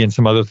and D and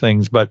some other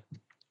things, but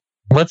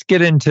let's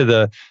get into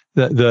the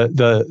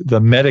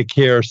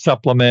Medicare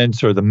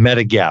supplements or the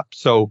Medigap.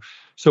 So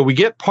we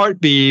get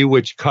Part B,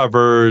 which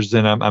covers,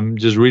 and I'm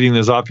just reading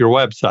this off your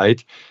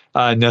website,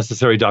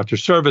 necessary doctor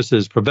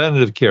services,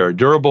 preventative care,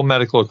 durable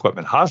medical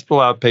equipment, hospital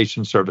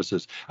outpatient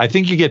services. I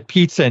think you get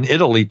pizza in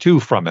Italy too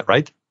from it,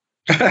 right?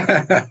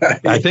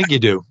 I think you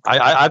do.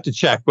 I have to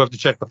check. We'll have to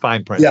check the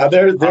fine print. Yeah,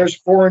 there's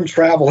foreign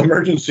travel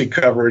emergency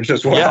coverage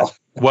as well. Yeah.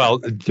 Well,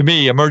 to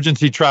me,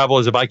 emergency travel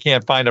is if I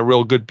can't find a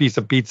real good piece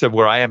of pizza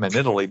where I am in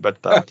Italy, but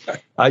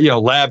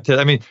lab test.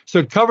 I mean, so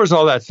it covers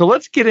all that. So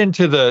let's get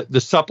into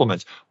the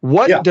supplements.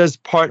 What does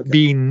Part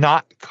B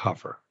not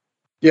cover?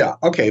 Yeah.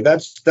 Okay.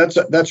 That's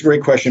a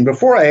great question.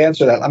 Before I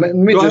answer that, let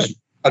me just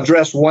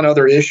address one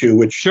other issue,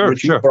 which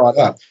you brought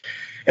up.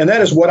 And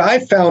that is what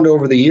I've found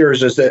over the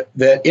years is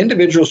that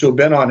individuals who have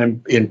been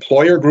on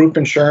employer group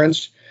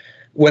insurance,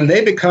 when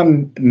they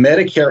become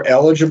Medicare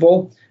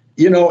eligible,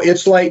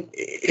 it's like,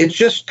 it's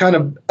just kind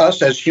of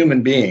us as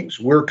human beings.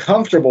 We're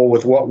comfortable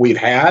with what we've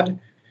had,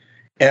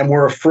 and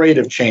we're afraid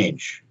of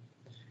change.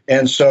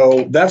 And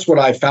so that's what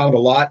I found a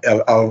lot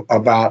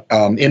about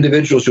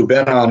individuals who've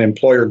been on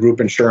employer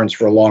group insurance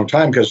for a long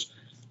time, because,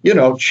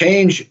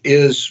 change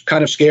is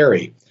kind of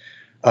scary.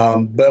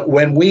 But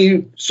when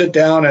we sit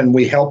down and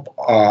we help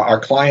our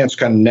clients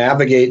kind of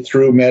navigate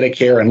through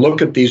Medicare and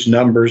look at these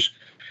numbers,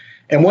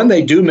 and when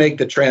they do make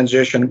the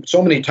transition,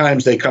 so many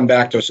times they come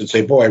back to us and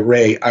say, boy,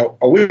 Ray, I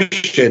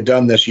wish I had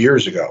done this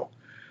years ago.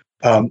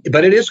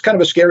 But it is kind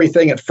of a scary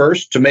thing at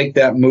first to make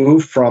that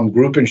move from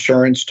group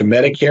insurance to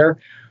Medicare.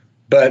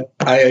 But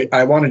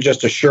I want to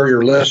just assure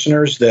your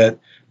listeners that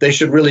they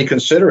should really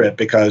consider it,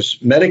 because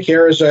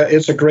Medicare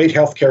is a great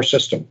healthcare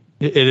system.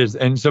 It is.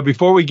 And so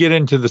before we get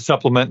into the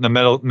supplement and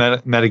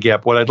the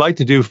Medigap, what I'd like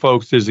to do,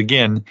 folks, is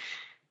again,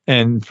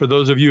 and for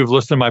those of you who've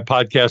listened to my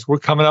podcast, we're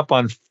coming up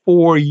on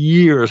 4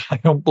 years. I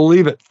don't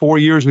believe it. 4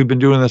 years we've been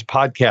doing this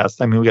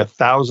podcast. I mean, we got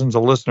thousands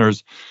of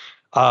listeners.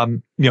 Our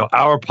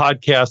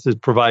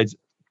podcast provides,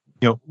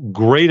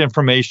 great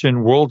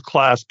information,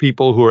 world-class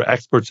people who are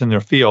experts in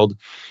their field.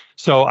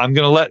 So I'm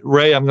going to let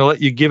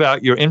you give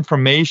out your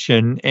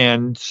information.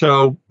 And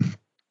so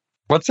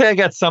let's say I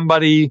got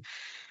somebody,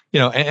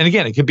 and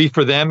again, it could be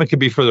for them, it could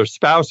be for their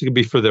spouse, it could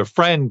be for their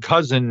friend,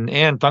 cousin,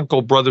 aunt,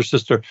 uncle, brother,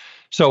 sister.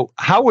 So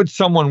how would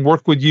someone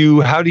work with you?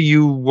 How do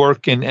you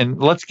work?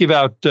 And let's give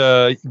out,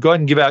 go ahead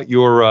and give out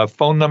your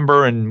phone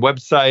number and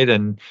website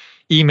and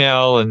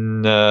email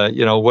and,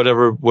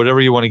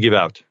 whatever you want to give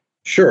out.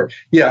 Sure.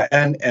 Yeah.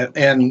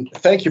 And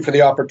thank you for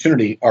the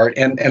opportunity, Art.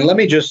 And let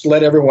me just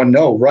let everyone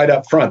know right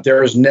up front,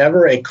 there is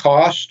never a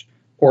cost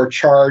or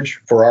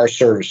charge for our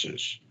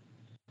services.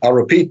 I'll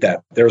repeat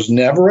that. There's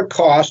never a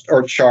cost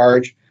or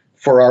charge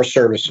for our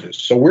services.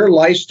 So we're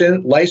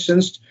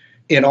licensed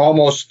in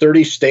almost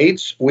 30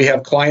 states. We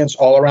have clients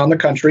all around the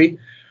country.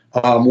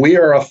 We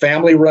are a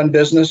family-run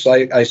business.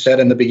 I said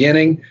in the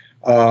beginning,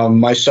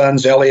 my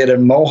sons, Elliot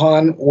and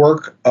Mohan,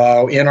 work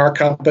in our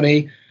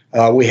company.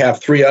 We have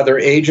 3 other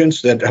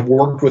agents that have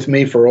worked with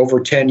me for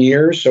over 10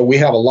 years. So we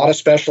have a lot of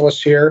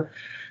specialists here,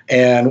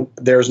 and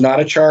there's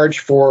not a charge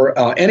for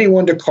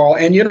anyone to call.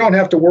 And you don't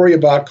have to worry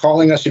about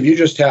calling us if you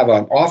just have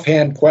an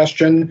offhand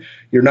question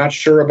you're not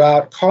sure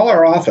about. Call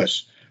our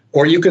office,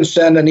 or you can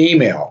send an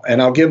email,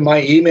 and I'll give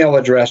my email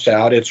address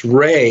out. It's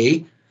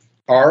Ray,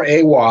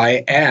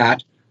 R-A-Y,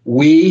 at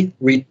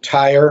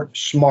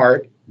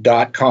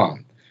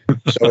weretiresmart.com.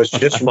 So it's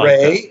just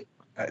Ray.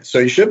 So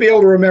you should be able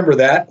to remember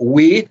that.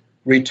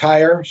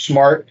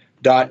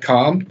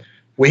 weretiresmart.com.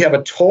 We have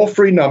a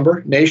toll-free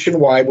number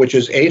nationwide, which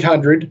is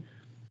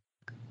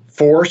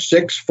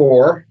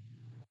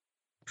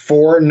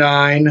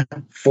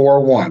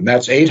 800-464-4941.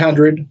 That's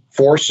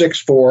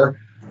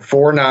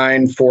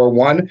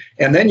 800-464-4941.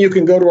 And then you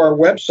can go to our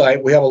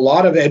website. We have a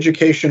lot of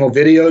educational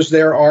videos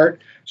there,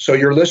 Art. So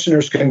your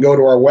listeners can go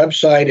to our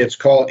website. It's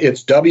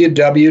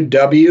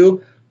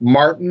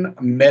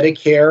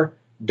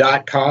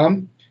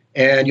www.martinmedicare.com.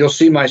 And you'll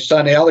see my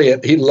son,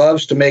 Elliot. He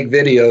loves to make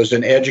videos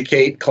and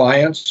educate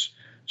clients.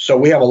 So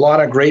we have a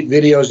lot of great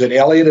videos that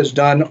Elliot has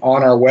done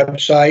on our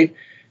website,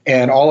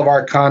 and all of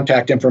our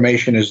contact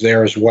information is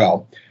there as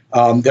well.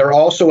 There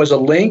also is a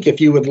link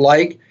if you would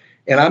like,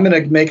 and I'm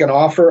going to make an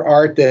offer,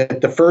 Art,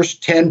 that the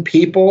first 10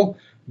 people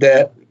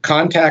that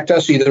contact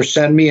us, either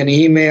send me an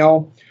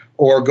email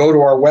or go to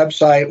our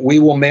website, we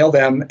will mail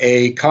them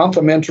a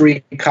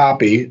complimentary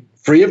copy,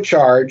 free of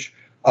charge,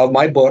 of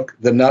my book,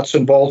 The Nuts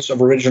and Bolts of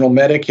Original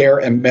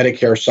Medicare and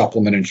Medicare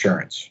Supplement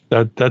Insurance.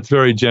 That's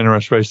very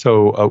generous, Ray.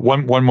 So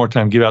one more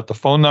time, give out the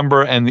phone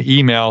number and the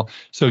email.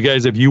 So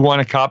guys, if you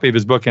want a copy of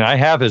his book, and I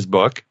have his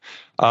book,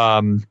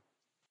 and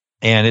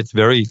it's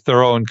very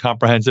thorough and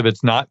comprehensive.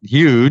 It's not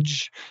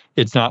huge.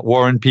 It's not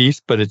War and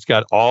Peace, but it's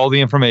got all the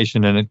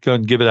information in it. Go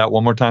and give it out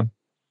one more time.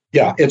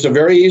 Yeah, it's a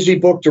very easy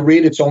book to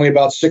read. It's only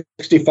about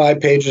 65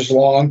 pages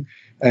long,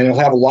 and it'll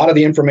have a lot of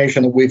the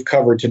information that we've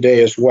covered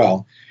today as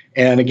well.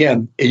 And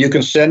again, you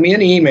can send me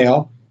an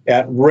email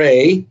at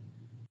Ray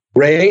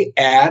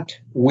at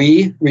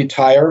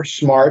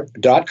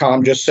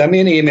weretiresmart.com. Just send me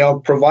an email.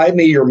 Provide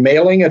me your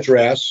mailing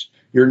address,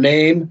 your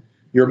name,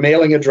 your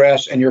mailing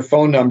address, and your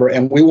phone number,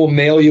 and we will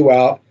mail you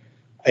out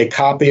a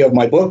copy of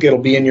my book. It'll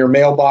be in your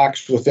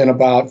mailbox within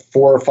about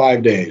 4 or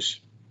 5 days.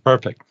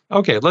 Perfect.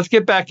 Okay, let's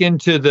get back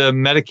into the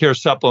Medicare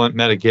Supplement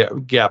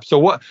Medigap. So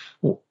what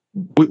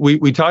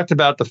we talked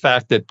about the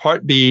fact that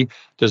Part B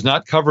does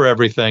not cover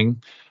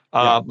everything.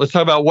 Let's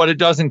talk about what it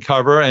doesn't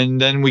cover, and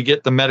then we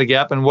get the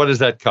Medigap, and what does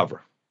that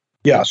cover?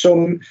 Yeah,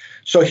 so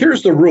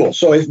here's the rule.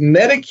 So if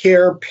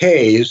Medicare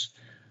pays,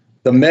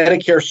 the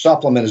Medicare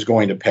supplement is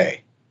going to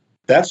pay.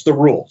 That's the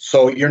rule.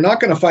 So you're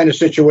not going to find a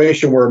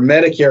situation where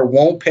Medicare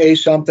won't pay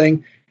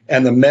something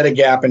and the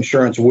Medigap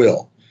insurance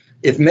will.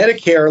 If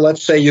Medicare,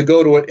 let's say you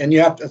go to it and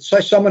you have to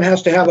say someone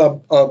has to have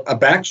a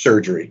back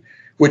surgery,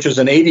 which is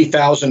an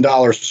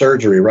 $80,000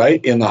 surgery,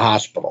 right, in the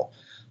hospital.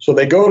 So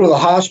they go to the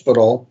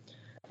hospital.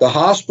 The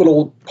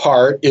hospital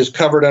part is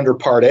covered under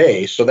Part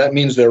A. So that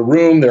means their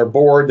room, their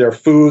board, their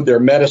food, their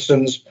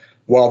medicines,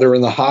 while they're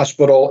in the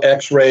hospital,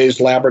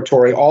 x-rays,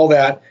 laboratory, all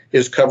that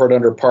is covered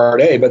under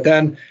Part A. But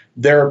then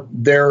their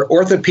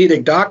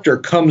orthopedic doctor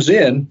comes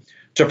in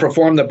to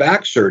perform the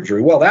back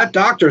surgery. Well, that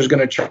doctor is going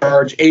to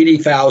charge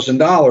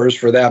 $80,000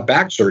 for that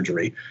back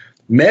surgery.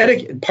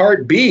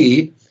 Part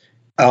B,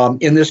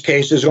 in this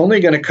case, is only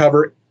going to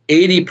cover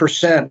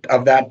 80%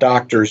 of that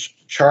doctor's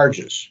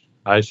charges.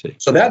 I see.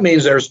 So that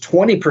means there's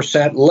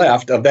 20%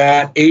 left of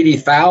that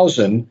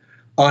 80,000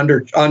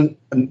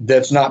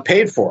 that's not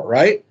paid for,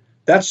 right?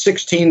 That's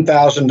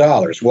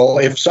 $16,000. Well,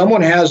 if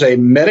someone has a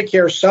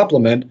Medicare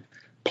supplement,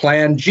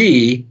 Plan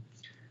G,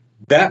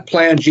 that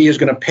Plan G is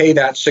going to pay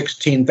that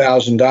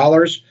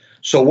 $16,000.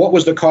 So what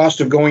was the cost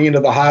of going into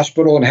the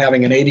hospital and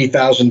having an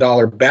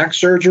 $80,000 back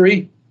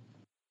surgery?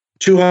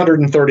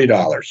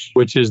 $230.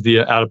 Which is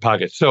the out of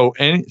pocket. So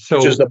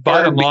which is the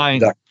bottom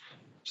line.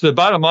 So the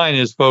bottom line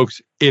is,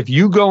 folks, if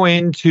you go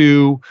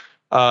into,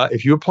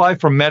 if you apply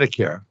for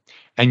Medicare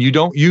and you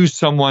don't use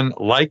someone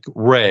like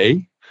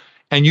Ray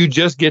and you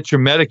just get your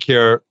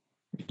Medicare,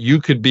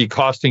 you could be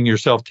costing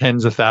yourself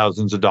tens of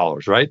thousands of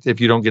dollars, right? If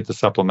you don't get the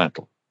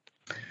supplemental.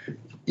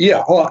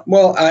 Yeah,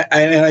 well,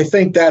 I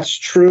think that's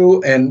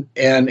true, and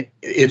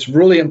it's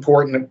really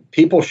important.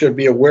 People should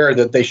be aware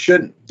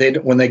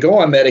that when they go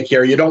on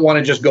Medicare, you don't want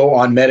to just go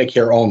on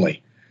Medicare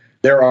only.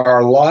 There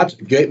are lots.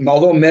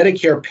 Although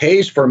Medicare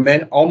pays for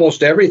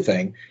almost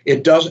everything,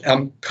 it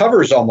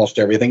covers almost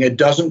everything. It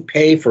doesn't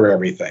pay for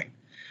everything,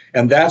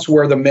 and that's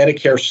where the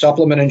Medicare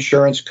supplement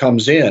insurance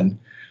comes in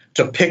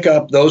to pick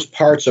up those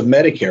parts of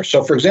Medicare.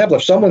 So, for example,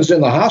 if someone's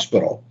in the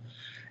hospital,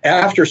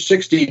 after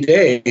 60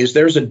 days,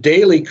 there's a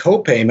daily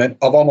copayment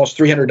of almost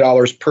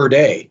 $300 per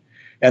day.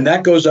 And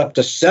that goes up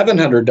to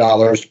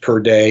 $700 per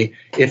day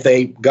if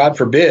they, God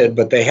forbid,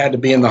 but they had to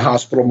be in the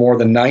hospital more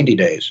than 90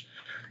 days.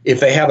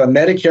 If they have a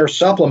Medicare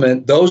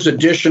supplement, those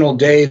additional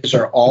days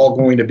are all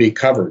going to be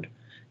covered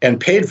and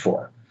paid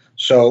for.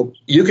 So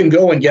you can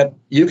go and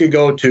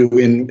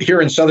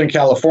here in Southern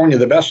California,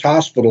 the best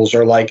hospitals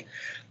are like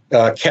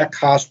Keck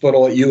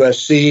Hospital at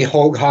USC,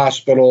 Hoag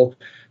Hospital,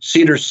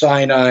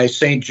 Cedars-Sinai,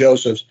 St.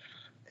 Joseph's.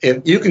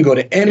 If you can go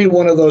to any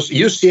one of those,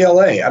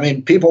 UCLA. I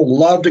mean, people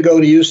love to go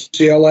to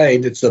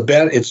UCLA.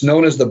 It's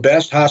known as the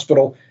best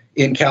hospital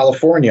in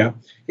California.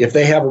 If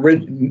they have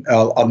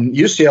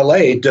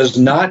UCLA does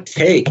not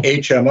take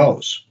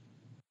HMOs.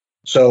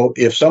 So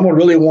if someone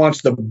really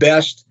wants the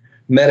best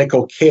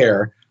medical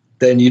care,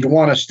 then you'd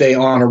want to stay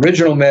on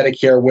original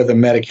Medicare with a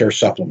Medicare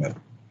supplement.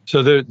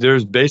 So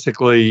there's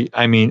basically,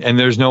 and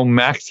there's no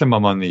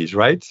maximum on these,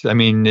 right? I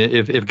mean,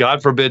 if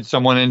God forbid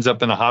someone ends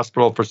up in a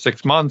hospital for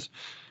 6 months,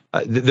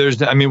 with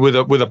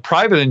a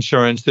private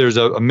insurance, there's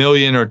a $1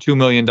 million or $2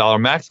 million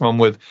maximum.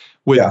 With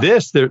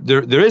this,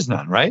 there is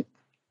none, right?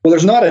 Well,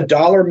 there's not a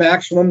dollar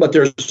maximum, but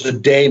there's a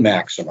day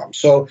maximum.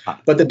 So,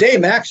 but the day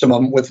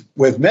maximum with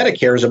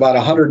Medicare is about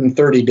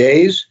 130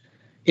 days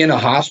in a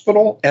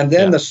hospital, and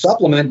then the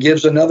supplement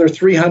gives another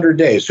 300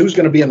 days. Who's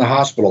going to be in the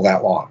hospital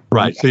that long?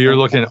 Right. So you're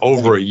looking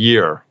over a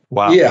year.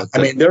 Wow. Yeah.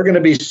 They're going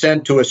to be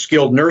sent to a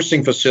skilled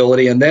nursing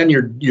facility, and then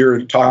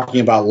you're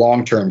talking about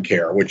long-term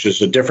care, which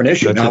is a different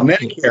issue. Now,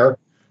 Medicare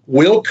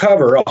will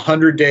cover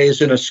 100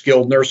 days in a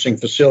skilled nursing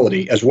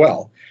facility as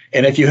well.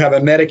 And if you have a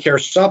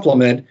Medicare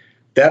supplement,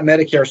 that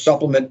Medicare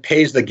supplement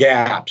pays the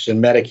gaps in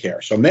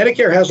Medicare. So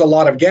Medicare has a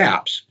lot of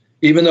gaps,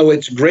 even though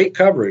it's great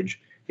coverage.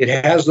 It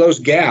has those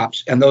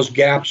gaps, and those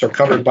gaps are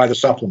covered by the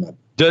supplement.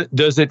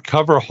 Does it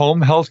cover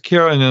home health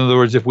care? In other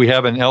words, if we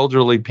have an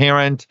elderly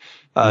parent,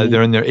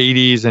 they're in their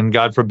 80s, and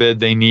God forbid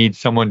they need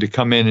someone to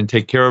come in and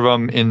take care of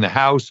them in the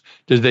house,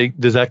 does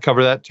that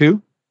cover that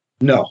too?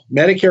 No,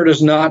 Medicare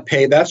does not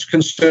pay. That's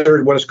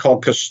considered what is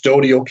called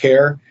custodial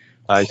care,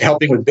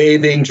 helping with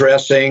bathing,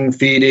 dressing,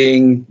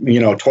 feeding,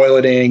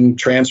 toileting,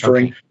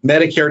 transferring. Okay.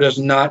 Medicare does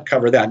not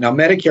cover that. Now,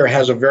 Medicare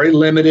has a very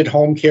limited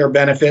home care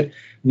benefit,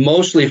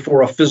 mostly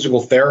for a physical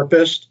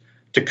therapist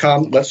to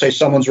come. Let's say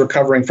someone's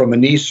recovering from a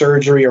knee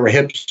surgery or a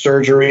hip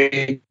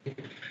surgery.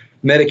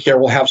 Medicare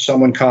will have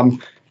someone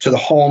come to the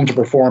home to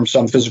perform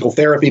some physical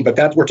therapy,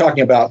 but we're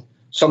talking about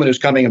someone who's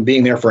coming and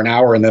being there for an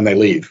hour and then they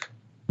leave.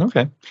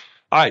 Okay.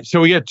 All right.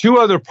 So we got two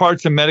other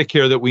parts of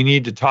Medicare that we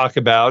need to talk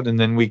about, and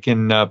then we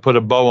can put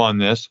a bow on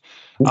this.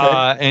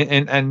 Okay.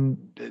 And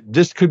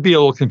this could be a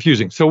little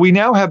confusing. So we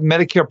now have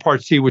Medicare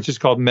Part C, which is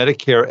called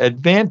Medicare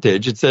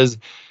Advantage. It says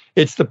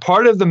it's the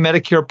part of the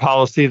Medicare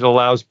policy that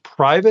allows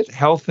private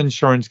health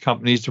insurance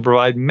companies to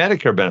provide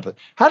Medicare benefits.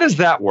 How does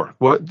that work?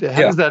 How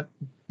does that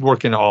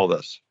work in all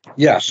this?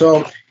 Yeah,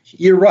 so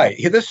you're right.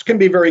 This can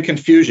be very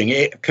confusing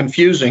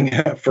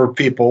for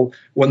people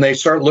when they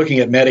start looking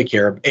at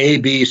Medicare, A,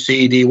 B,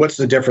 C, D. What's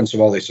the difference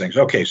of all these things?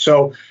 Okay,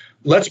 so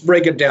let's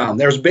break it down.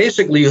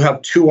 You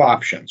have two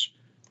options.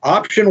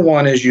 Option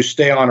one is you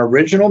stay on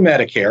original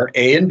Medicare,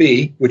 A and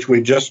B, which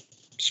we've just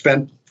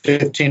spent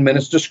 15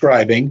 minutes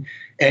describing,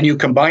 and you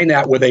combine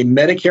that with a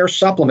Medicare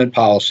supplement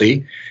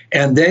policy,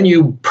 and then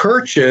you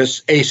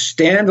purchase a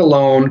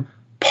standalone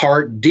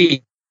Part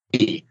D,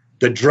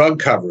 the drug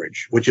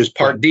coverage, which is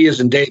Part D as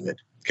in David.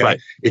 Okay. Right.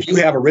 If you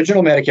have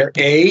original Medicare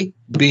A,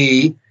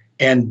 B,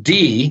 and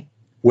D,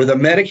 with a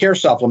Medicare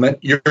supplement,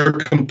 you're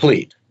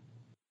complete.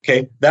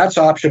 Okay, that's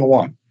option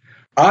one.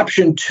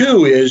 Option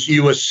two is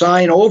you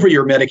assign over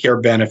your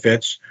Medicare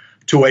benefits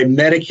to a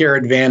Medicare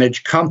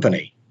Advantage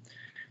company.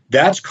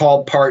 That's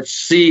called Part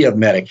C of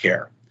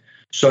Medicare.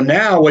 So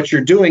now what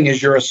you're doing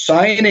is you're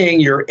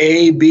assigning your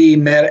A, B,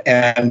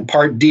 and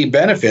Part D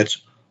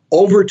benefits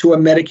over to a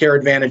Medicare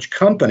Advantage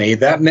company.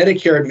 That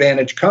Medicare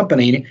Advantage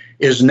company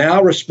is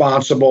now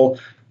responsible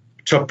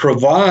to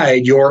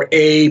provide your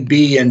A,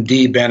 B, and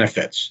D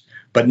benefits.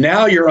 But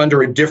now you're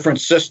under a different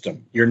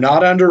system. You're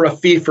not under a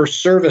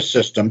fee-for-service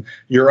system.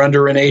 You're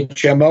under an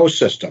HMO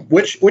system,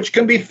 which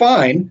can be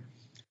fine.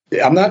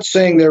 I'm not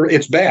saying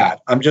it's bad.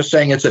 I'm just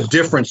saying it's a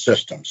different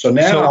system. So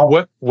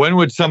now, when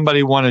would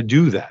somebody want to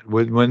do that?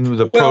 When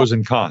the pros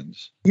and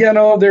cons?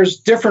 There's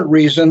different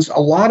reasons. A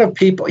lot of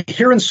people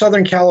here in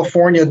Southern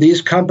California,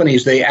 these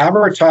companies, they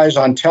advertise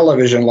on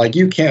television like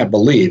you can't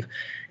believe,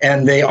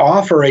 and they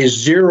offer a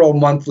 0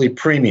 monthly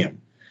premium.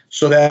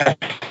 So that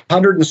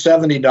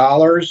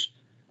 $170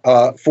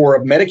 for a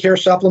Medicare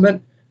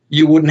supplement,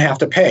 you wouldn't have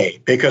to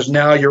pay because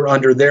now you're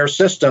under their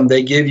system.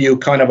 They give you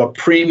kind of a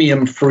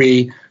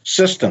premium-free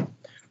system.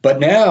 But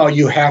now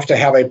you have to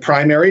have a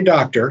primary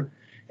doctor,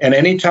 and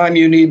anytime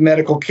you need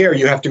medical care,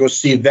 you have to go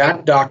see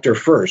that doctor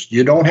first.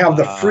 You don't have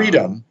the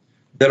freedom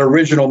that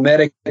original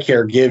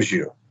Medicare gives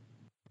you.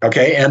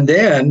 Okay, and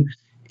then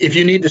if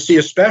you need to see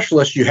a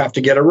specialist, you have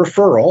to get a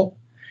referral.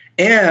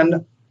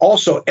 And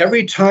also,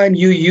 every time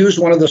you use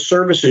one of the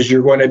services,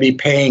 you're going to be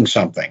paying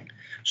something.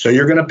 So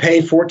you're going to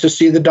pay for it to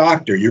see the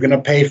doctor. You're going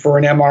to pay for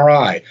an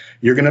MRI.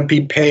 You're going to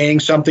be paying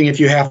something if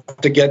you have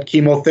to get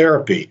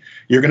chemotherapy.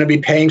 You're going to be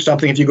paying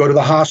something if you go to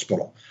the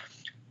hospital.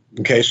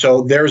 Okay,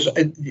 so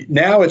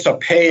now it's a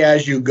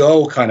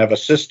pay-as-you-go kind of a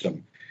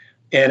system,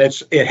 and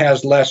it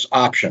has less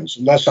options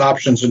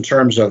in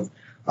terms of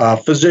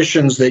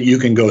physicians that you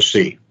can go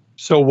see.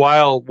 So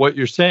while what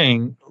you're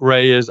saying,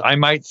 Ray, is I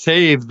might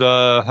save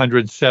the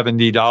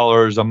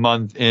 $170 a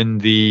month in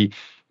the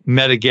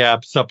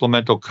Medigap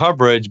supplemental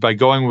coverage by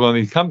going with one of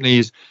these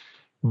companies.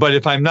 But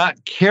if I'm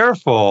not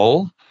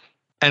careful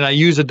and I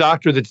use a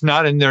doctor that's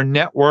not in their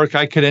network,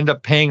 I could end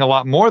up paying a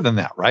lot more than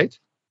that, right?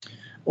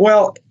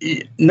 Well,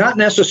 not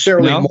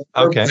necessarily more.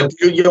 Okay. But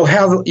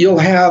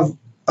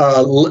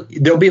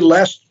there'll be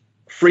less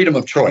freedom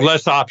of choice.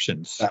 Less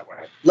options. That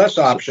way. Less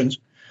options.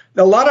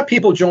 A lot of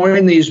people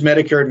join these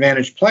Medicare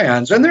Advantage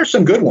plans, and there's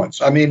some good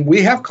ones. I mean,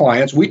 we have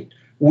clients.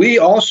 We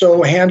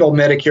also handle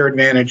Medicare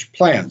Advantage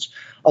plans.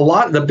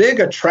 The big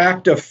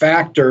attractive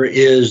factor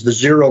is the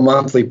 0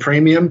 monthly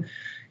premium.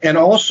 And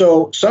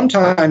also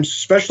sometimes,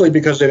 especially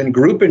because they're in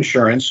group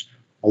insurance,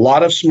 a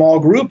lot of small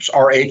groups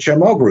are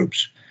HMO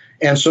groups.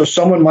 And so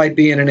someone might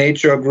be in an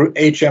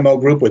HMO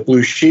group with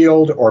Blue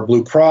Shield or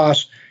Blue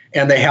Cross,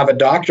 and they have a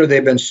doctor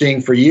they've been seeing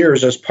for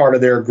years as part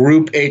of their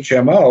group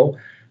HMO.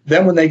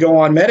 Then when they go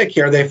on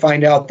Medicare, they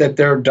find out that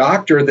their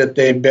doctor that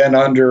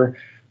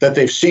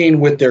they've seen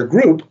with their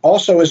group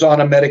also is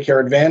on a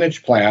Medicare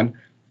Advantage plan.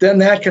 Then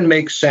that can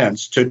make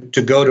sense to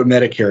go to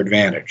Medicare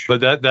Advantage.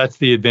 But that's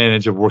the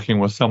advantage of working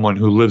with someone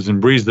who lives and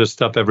breathes this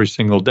stuff every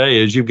single day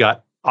is you've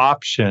got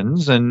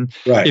options. And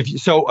right.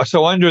 So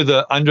under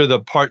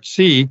the Part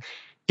C,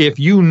 if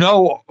you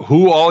know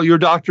who all your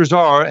doctors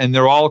are and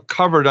they're all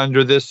covered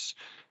under this,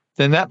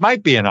 then that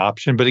might be an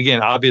option. But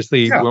again,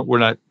 obviously we're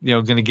not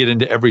going to get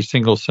into every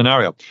single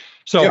scenario.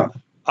 So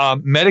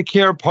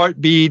Medicare Part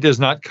B does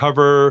not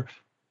cover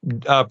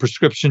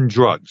prescription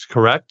drugs,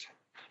 correct?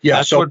 Yeah,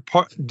 that's what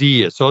Part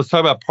D is. So let's talk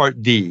about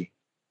Part D.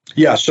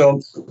 Yeah, so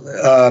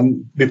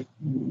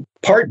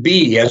Part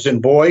B, as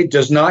in boy,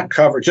 does not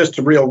cover, just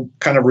to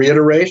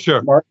reiterate,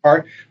 sure.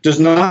 Part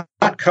does not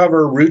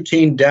cover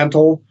routine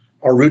dental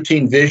or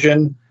routine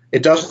vision.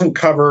 It doesn't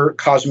cover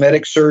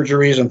cosmetic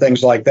surgeries and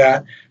things like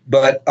that.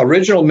 But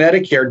original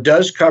Medicare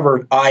does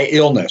cover eye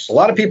illness. A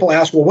lot of people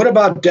ask, well, what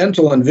about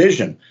dental and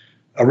vision?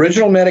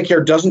 Original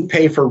Medicare doesn't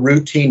pay for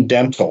routine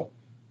dental.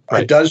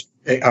 Right. It does,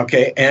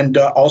 okay, and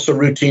also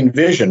routine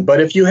vision.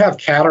 But if you have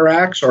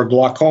cataracts or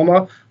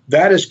glaucoma,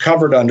 that is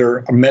covered under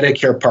a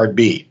Medicare Part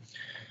B.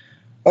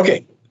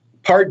 Okay,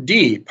 Part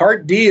D.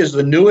 Part D is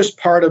the newest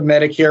part of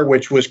Medicare,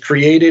 which was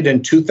created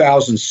in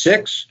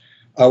 2006.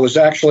 Was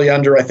actually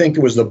under, I think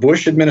it was the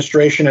Bush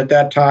administration at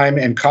that time,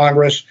 and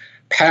Congress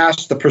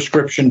passed the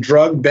prescription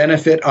drug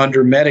benefit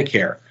under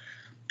Medicare.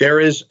 There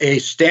is a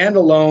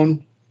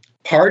standalone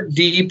Part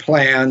D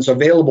plans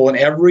available in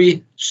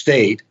every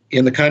state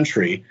in the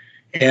country.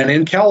 And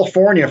in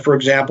California, for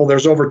example,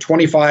 there's over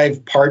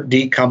 25 Part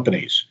D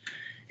companies.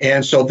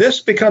 And so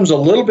this becomes a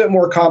little bit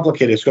more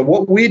complicated. So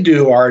what we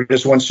do, Art,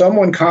 is when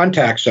someone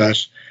contacts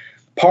us,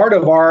 part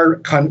of our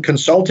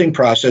consulting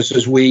process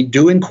is we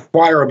do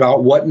inquire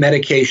about what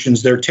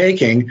medications they're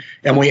taking,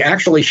 and we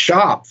actually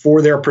shop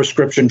for their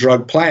prescription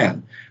drug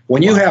plan.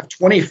 When you have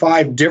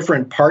 25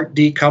 different Part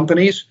D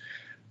companies,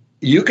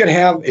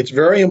 it's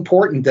very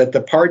important that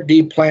the Part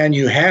D plan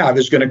you have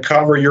is going to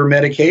cover your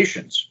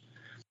medications.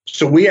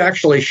 So we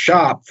actually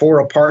shop for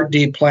a Part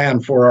D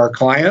plan for our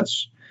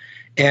clients.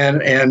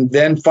 and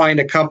then find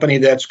a company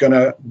that's going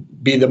to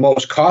be the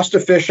most cost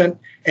efficient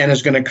and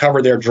is going to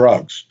cover their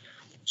drugs.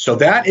 So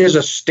that is a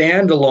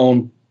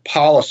standalone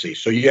policy.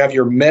 So you have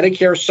your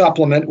Medicare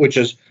supplement, which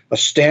is a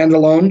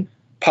standalone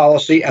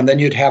policy, and then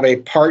you'd have a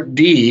Part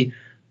D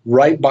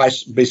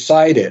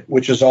beside it,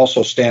 which is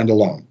also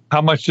standalone.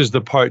 How much does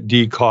the Part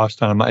D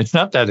cost on a month? It's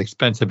not that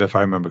expensive, if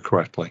I remember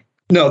correctly.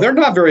 No, they're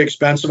not very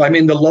expensive. I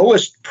mean, the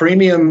lowest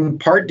premium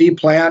Part D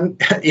plan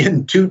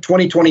in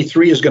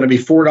 2023 is going to be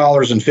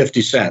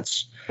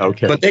 $4.50.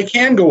 Okay. But they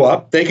can go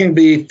up. They can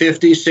be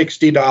 $50,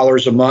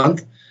 $60 a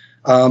month.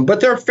 But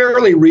they're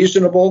fairly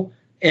reasonable.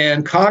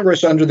 And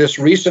Congress, under this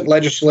recent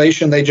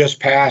legislation they just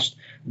passed,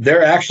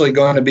 they're actually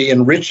going to be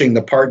enriching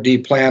the Part D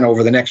plan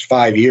over the next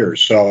 5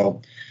 years.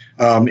 So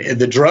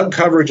the drug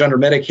coverage under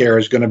Medicare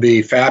is going to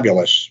be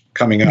fabulous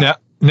coming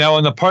up. Now,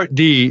 on the Part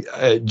D,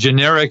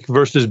 generic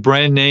versus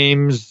brand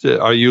names,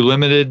 are you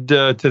limited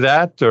to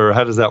that, or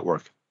how does that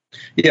work?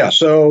 Yeah,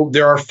 so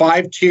there are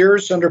 5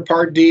 tiers under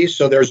Part D.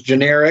 So there's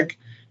generic,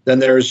 then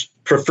there's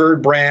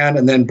preferred brand,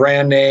 and then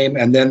brand name,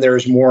 and then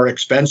there's more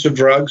expensive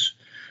drugs.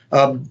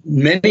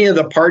 Many of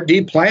the Part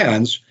D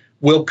plans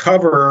will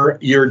cover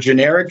your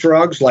generic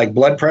drugs like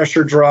blood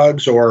pressure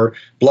drugs or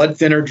blood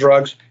thinner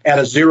drugs at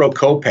a zero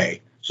copay.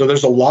 So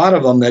there's a lot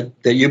of them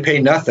that you pay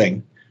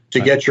nothing to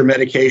get your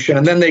medication,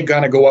 and then they're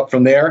going to go up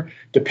from there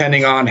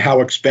depending on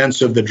how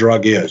expensive the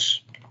drug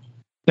is.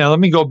 Now, let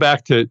me go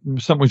back to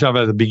something we talked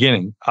about at the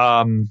beginning.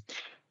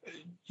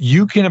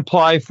 You can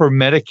apply for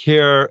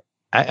Medicare.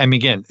 I mean,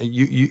 again,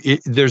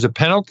 there's a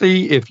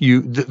penalty if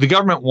the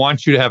government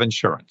wants you to have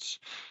insurance.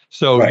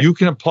 So You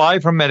can apply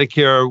for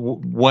Medicare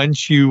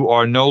once you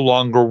are no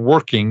longer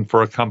working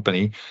for a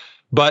company.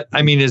 But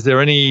I mean, is there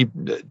any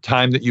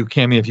time that you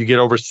can? I mean, if you get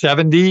over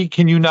 70,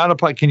 can you not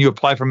apply? Can you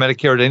apply for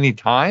Medicare at any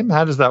time?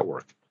 How does that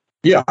work?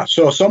 Yeah.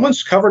 So if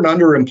someone's covered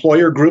under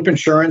employer group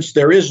insurance,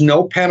 there is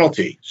no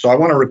penalty. So I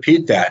want to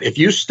repeat that. If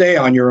you stay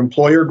on your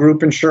employer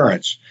group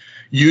insurance,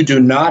 you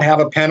do not have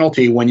a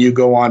penalty when you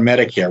go on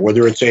Medicare,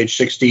 whether it's age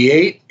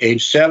 68,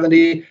 age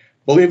 70.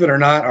 Believe it or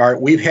not,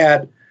 Art, we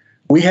had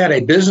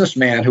a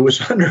businessman who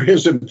was under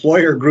his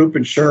employer group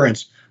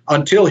insurance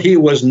until he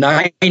was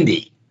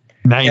 90.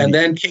 And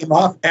then came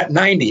off at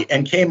 90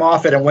 and came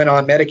off it and went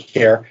on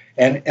Medicare.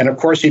 And of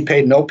course, he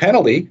paid no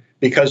penalty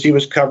because he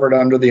was covered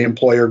under the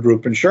employer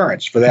group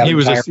insurance for that. He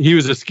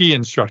was a ski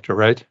instructor,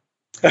 right?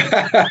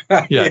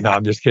 Yeah, no,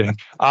 I'm just kidding.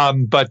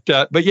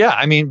 But yeah,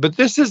 I mean, but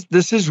this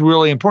is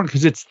really important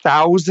because it's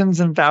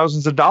thousands and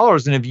thousands of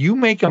dollars. And if you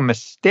make a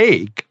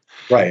mistake,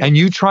 right, and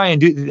you try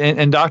and do,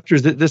 and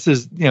doctors, this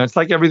is, it's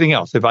like everything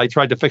else. If I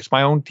tried to fix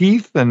my own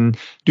teeth and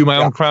do my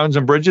own crowns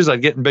and bridges,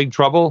 I'd get in big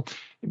trouble.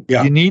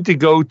 Yeah. You need to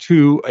go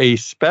to a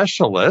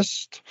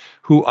specialist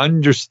who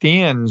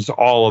understands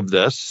all of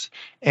this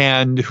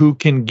and who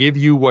can give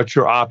you what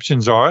your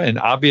options are. And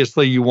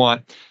obviously you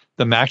want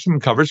the maximum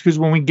coverage because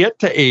when we get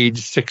to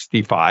age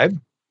 65,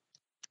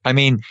 I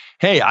mean,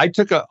 hey, I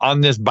took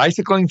on this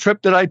bicycling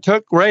trip that I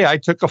took, Ray, I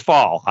took a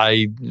fall.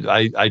 I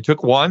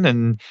took one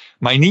and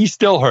my knee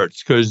still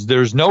hurts because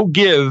there's no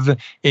give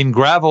in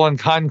gravel and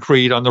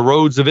concrete on the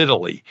roads of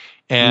Italy.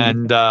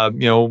 And,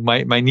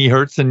 my knee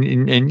hurts and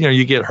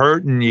you get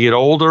hurt and you get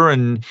older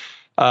and,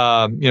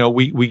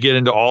 we get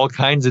into all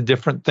kinds of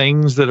different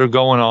things that are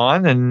going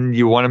on and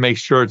you want to make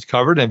sure it's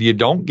covered. And if you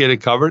don't get it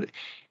covered,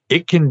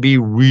 it can be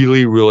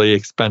really, really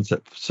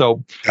expensive.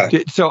 So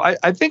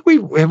I think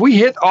we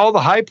hit all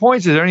the high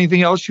points. Is there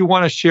anything else you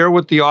want to share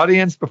with the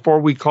audience before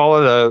we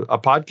call it a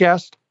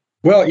podcast?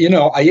 Well,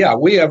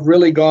 we have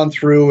really gone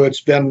through. It's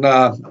been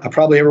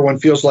probably everyone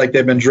feels like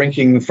they've been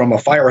drinking from a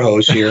fire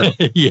hose here.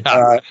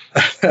 Yeah.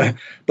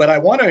 But I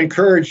want to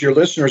encourage your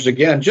listeners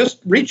again, just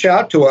reach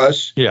out to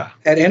us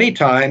at any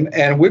time,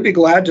 and we'd be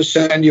glad to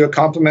send you a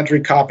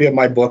complimentary copy of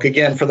my book.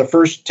 Again, for the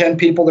first 10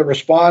 people that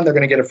respond, they're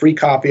going to get a free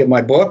copy of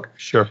my book.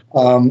 Sure.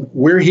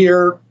 We're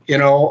here,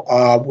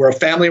 we're a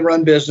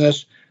family-run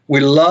business. We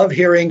love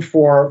hearing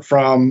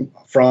from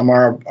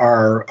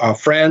our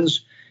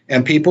friends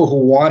and people who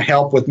want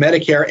help with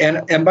Medicare.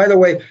 And by the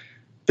way,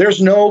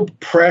 there's no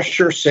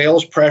pressure,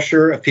 sales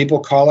pressure. If people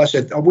call us,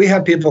 we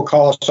have people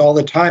call us all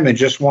the time and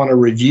just want to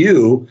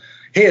review.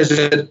 Hey, is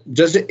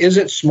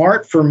it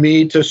smart for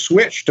me to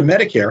switch to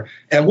Medicare?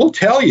 And we'll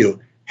tell you,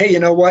 hey, you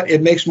know what?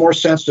 It makes more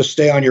sense to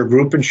stay on your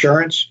group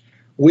insurance.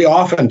 We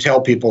often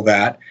tell people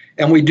that.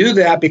 And we do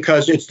that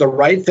because it's the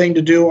right thing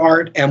to do,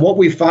 Art. And what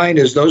we find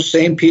is those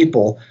same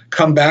people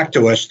come back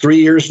to us 3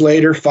 years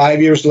later,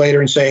 5 years later,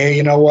 and say, hey,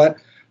 you know what?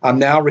 I'm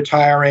now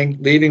retiring,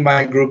 leaving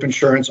my group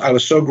insurance. I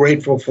was so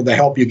grateful for the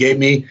help you gave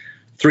me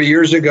 3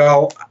 years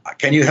ago.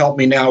 Can you help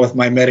me now with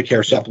my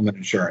Medicare supplement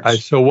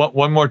insurance? So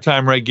one more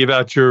time, Ray, give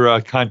out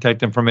your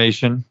contact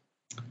information.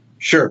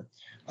 Sure.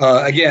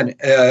 Again,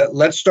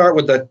 let's start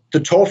with the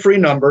toll-free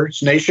number.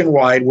 It's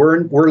nationwide.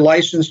 We're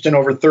licensed in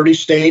over 30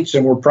 states,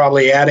 and we're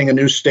probably adding a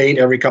new state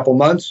every couple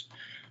months.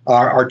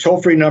 Our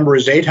toll-free number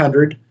is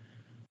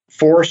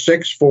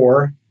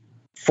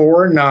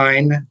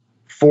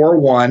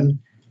 800-464-4941.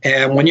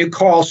 And when you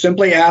call,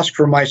 simply ask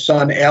for my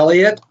son,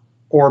 Elliot,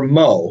 or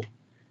Mo.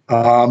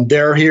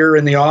 They're here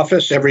in the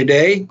office every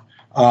day.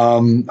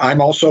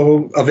 I'm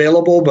also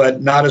available,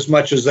 but not as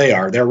much as they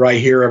are. They're right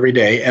here every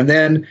day. And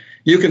then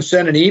you can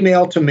send an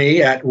email to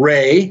me at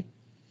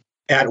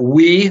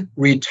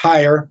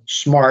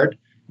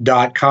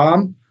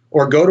ray@weretiresmart.com,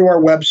 or go to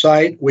our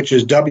website, which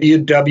is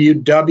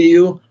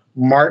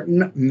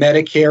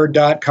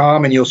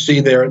www.martinmedicare.com, and you'll see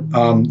there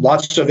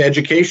lots of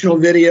educational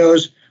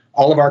videos,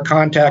 all of our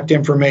contact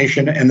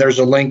information, and there's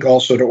a link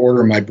also to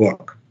order my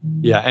book.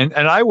 Yeah. And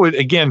I would,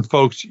 again,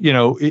 folks,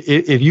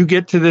 if you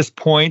get to this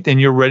point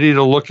and you're ready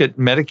to look at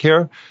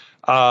Medicare,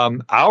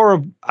 our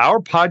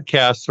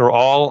podcasts are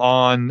all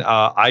on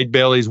Eide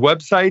Bailly's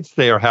websites.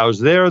 They are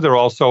housed there. They're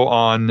also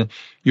on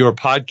your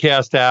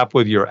podcast app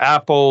with your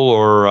Apple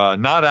or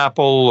not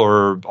Apple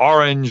or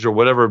Orange or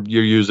whatever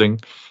you're using.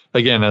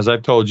 Again, as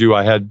I've told you,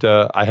 I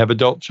have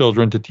adult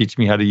children to teach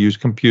me how to use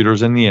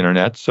computers and the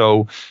internet.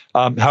 So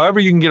however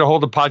you can get a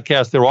hold of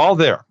podcasts, they're all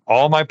there.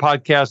 All my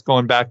podcasts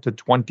going back to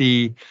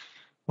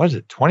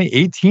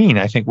 2018,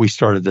 I think we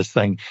started this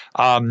thing,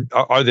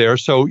 are there.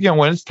 So,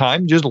 when it's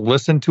time, just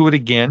listen to it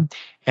again.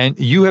 And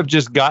you have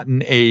just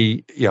gotten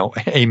a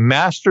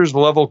master's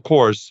level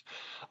course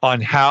on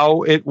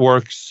how it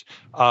works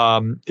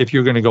if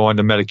you're going to go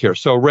onto Medicare.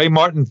 So, Ray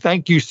Martin,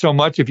 thank you so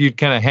much. If you'd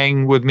kind of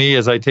hang with me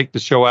as I take the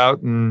show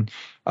out, and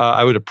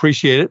I would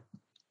appreciate it.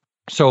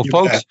 So,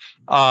 folks,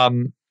 I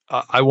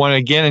want to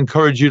again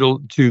encourage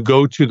you to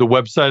go to the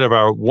website of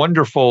our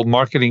wonderful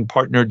marketing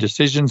partner,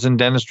 Decisions in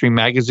Dentistry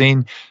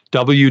Magazine,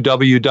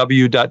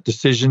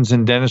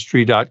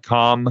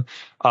 www.decisionsindentistry.com.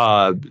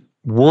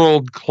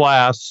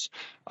 World-class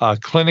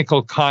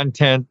clinical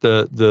content,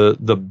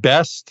 the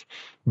best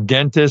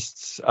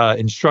dentists,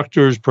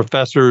 instructors,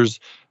 professors,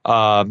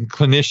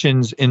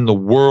 clinicians in the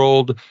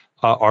world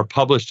are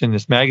published in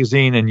this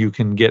magazine, and you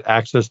can get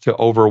access to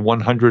over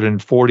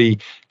 140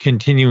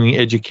 continuing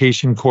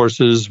education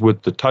courses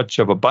with the touch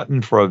of a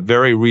button for a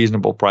very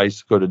reasonable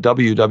price. Go to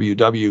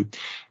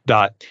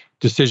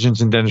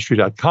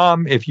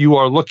www.decisionsindentistry.com. If you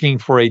are looking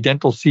for a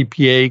dental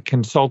CPA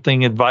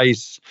consulting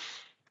advice,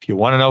 if you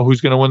want to know who's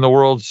going to win the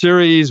World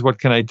Series, what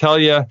can I tell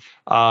you?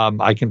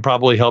 I can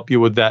probably help you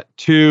with that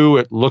too.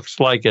 It looks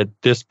like at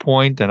this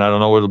point, and I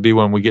don't know what it'll be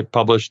when we get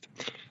published,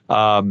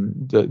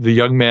 the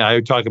young man, I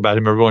talk about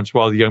him every once in a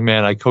while, the young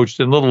man I coached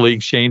in Little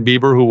League, Shane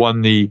Bieber, who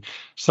won the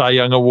Cy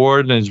Young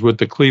Award and is with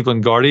the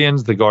Cleveland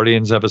Guardians. The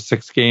Guardians have a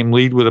 6-game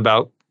lead with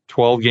about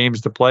 12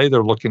 games to play.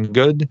 They're looking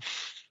good.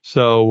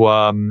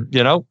 So,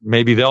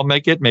 maybe they'll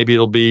make it. Maybe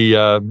it'll be,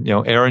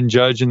 Aaron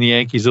Judge and the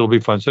Yankees. It'll be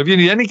fun. So if you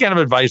need any kind of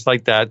advice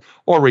like that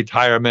or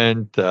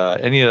retirement,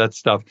 any of that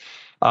stuff,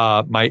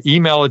 my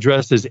email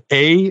address is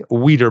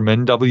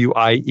awiederman,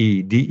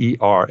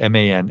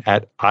 WIEDERMAN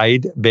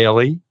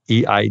 @EideBailly,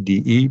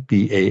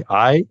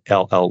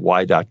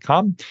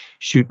 EIDEBAILLY.com.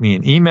 Shoot me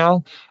an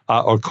email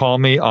or call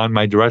me on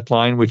my direct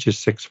line, which is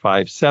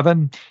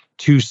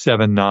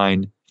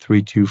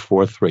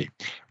 657-279-3243.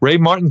 Ray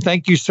Martin,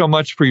 thank you so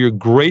much for your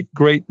great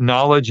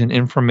knowledge and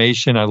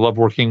information. I love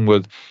working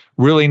with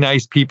really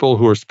nice people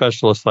who are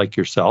specialists like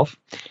yourself.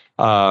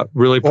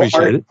 Really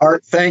appreciate it.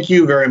 Art, thank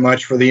you very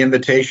much for the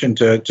invitation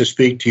to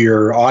speak to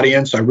your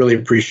audience. I really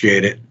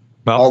appreciate it.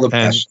 Well, all the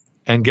best.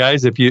 And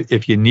guys, if you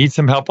need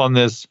some help on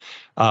this,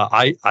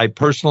 I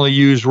personally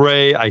use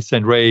Ray. I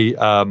send Ray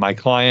my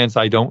clients.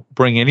 I don't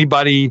bring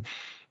anybody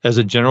as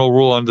a general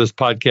rule on this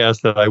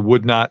podcast that I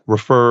would not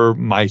refer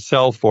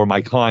myself or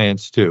my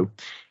clients to.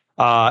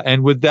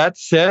 And with that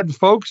said,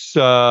 folks,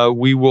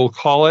 we will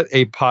call it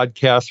a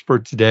podcast for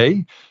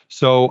today.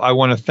 So I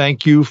want to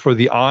thank you for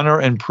the honor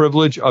and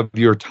privilege of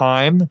your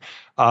time,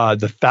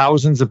 the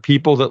thousands of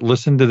people that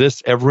listen to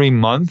this every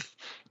month,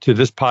 to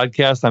this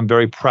podcast. I'm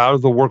very proud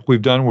of the work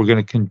we've done. We're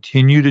going to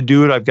continue to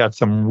do it. I've got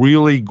some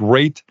really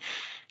great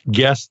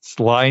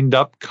guests lined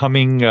up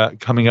coming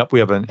up. We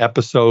have an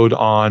episode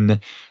on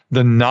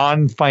the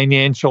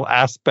non-financial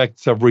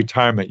aspects of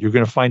retirement. You're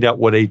going to find out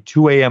what a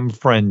 2 a.m.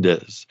 friend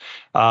is.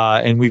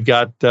 And we've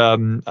got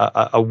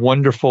a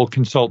wonderful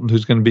consultant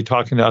who's going to be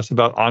talking to us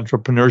about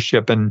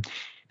entrepreneurship. And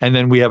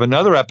then we have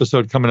another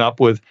episode coming up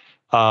with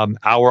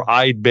our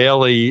Eide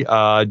Bailly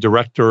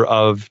Director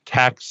of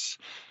Tax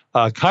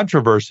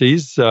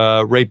Controversies.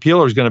 Ray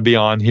Peeler is going to be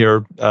on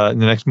here in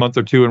the next month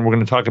or two, and we're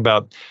going to talk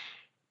about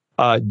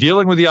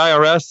dealing with the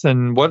IRS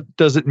and what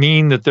does it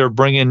mean that they're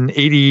bringing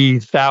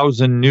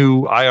 80,000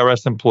 new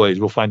IRS employees.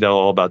 We'll find out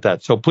all about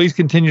that. So please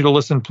continue to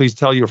listen. Please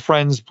tell your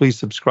friends. Please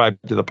subscribe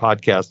to the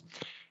podcast.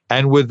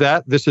 And with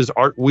that, this is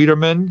Art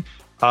Wiederman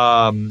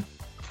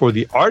for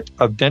the Art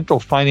of Dental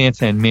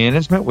Finance and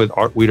Management with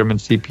Art Wiederman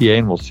CPA,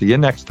 and we'll see you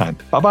next time.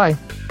 Bye-bye.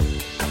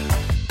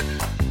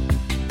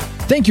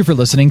 Thank you for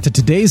listening to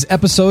today's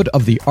episode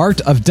of the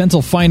Art of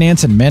Dental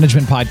Finance and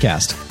Management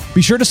podcast.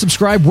 Be sure to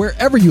subscribe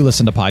wherever you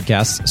listen to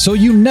podcasts so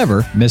you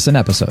never miss an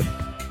episode.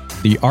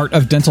 The Art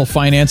of Dental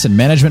Finance and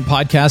Management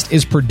podcast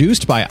is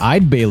produced by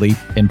Eide Bailly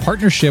in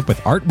partnership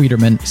with Art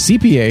Wiederman,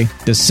 CPA,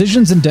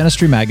 Decisions in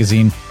Dentistry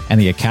Magazine,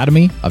 and the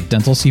Academy of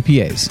Dental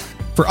CPAs.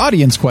 For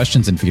audience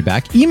questions and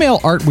feedback,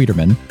 email Art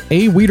Wiederman,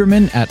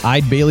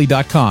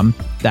 awiederman@eidebailly.com.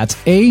 That's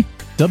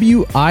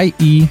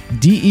WIEDERMAN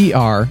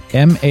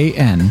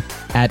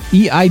at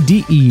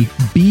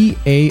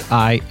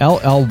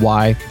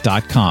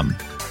EIDEBAILLY.com.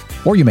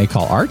 Or you may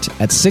call Art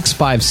at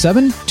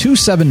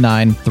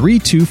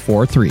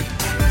 657-279-3243.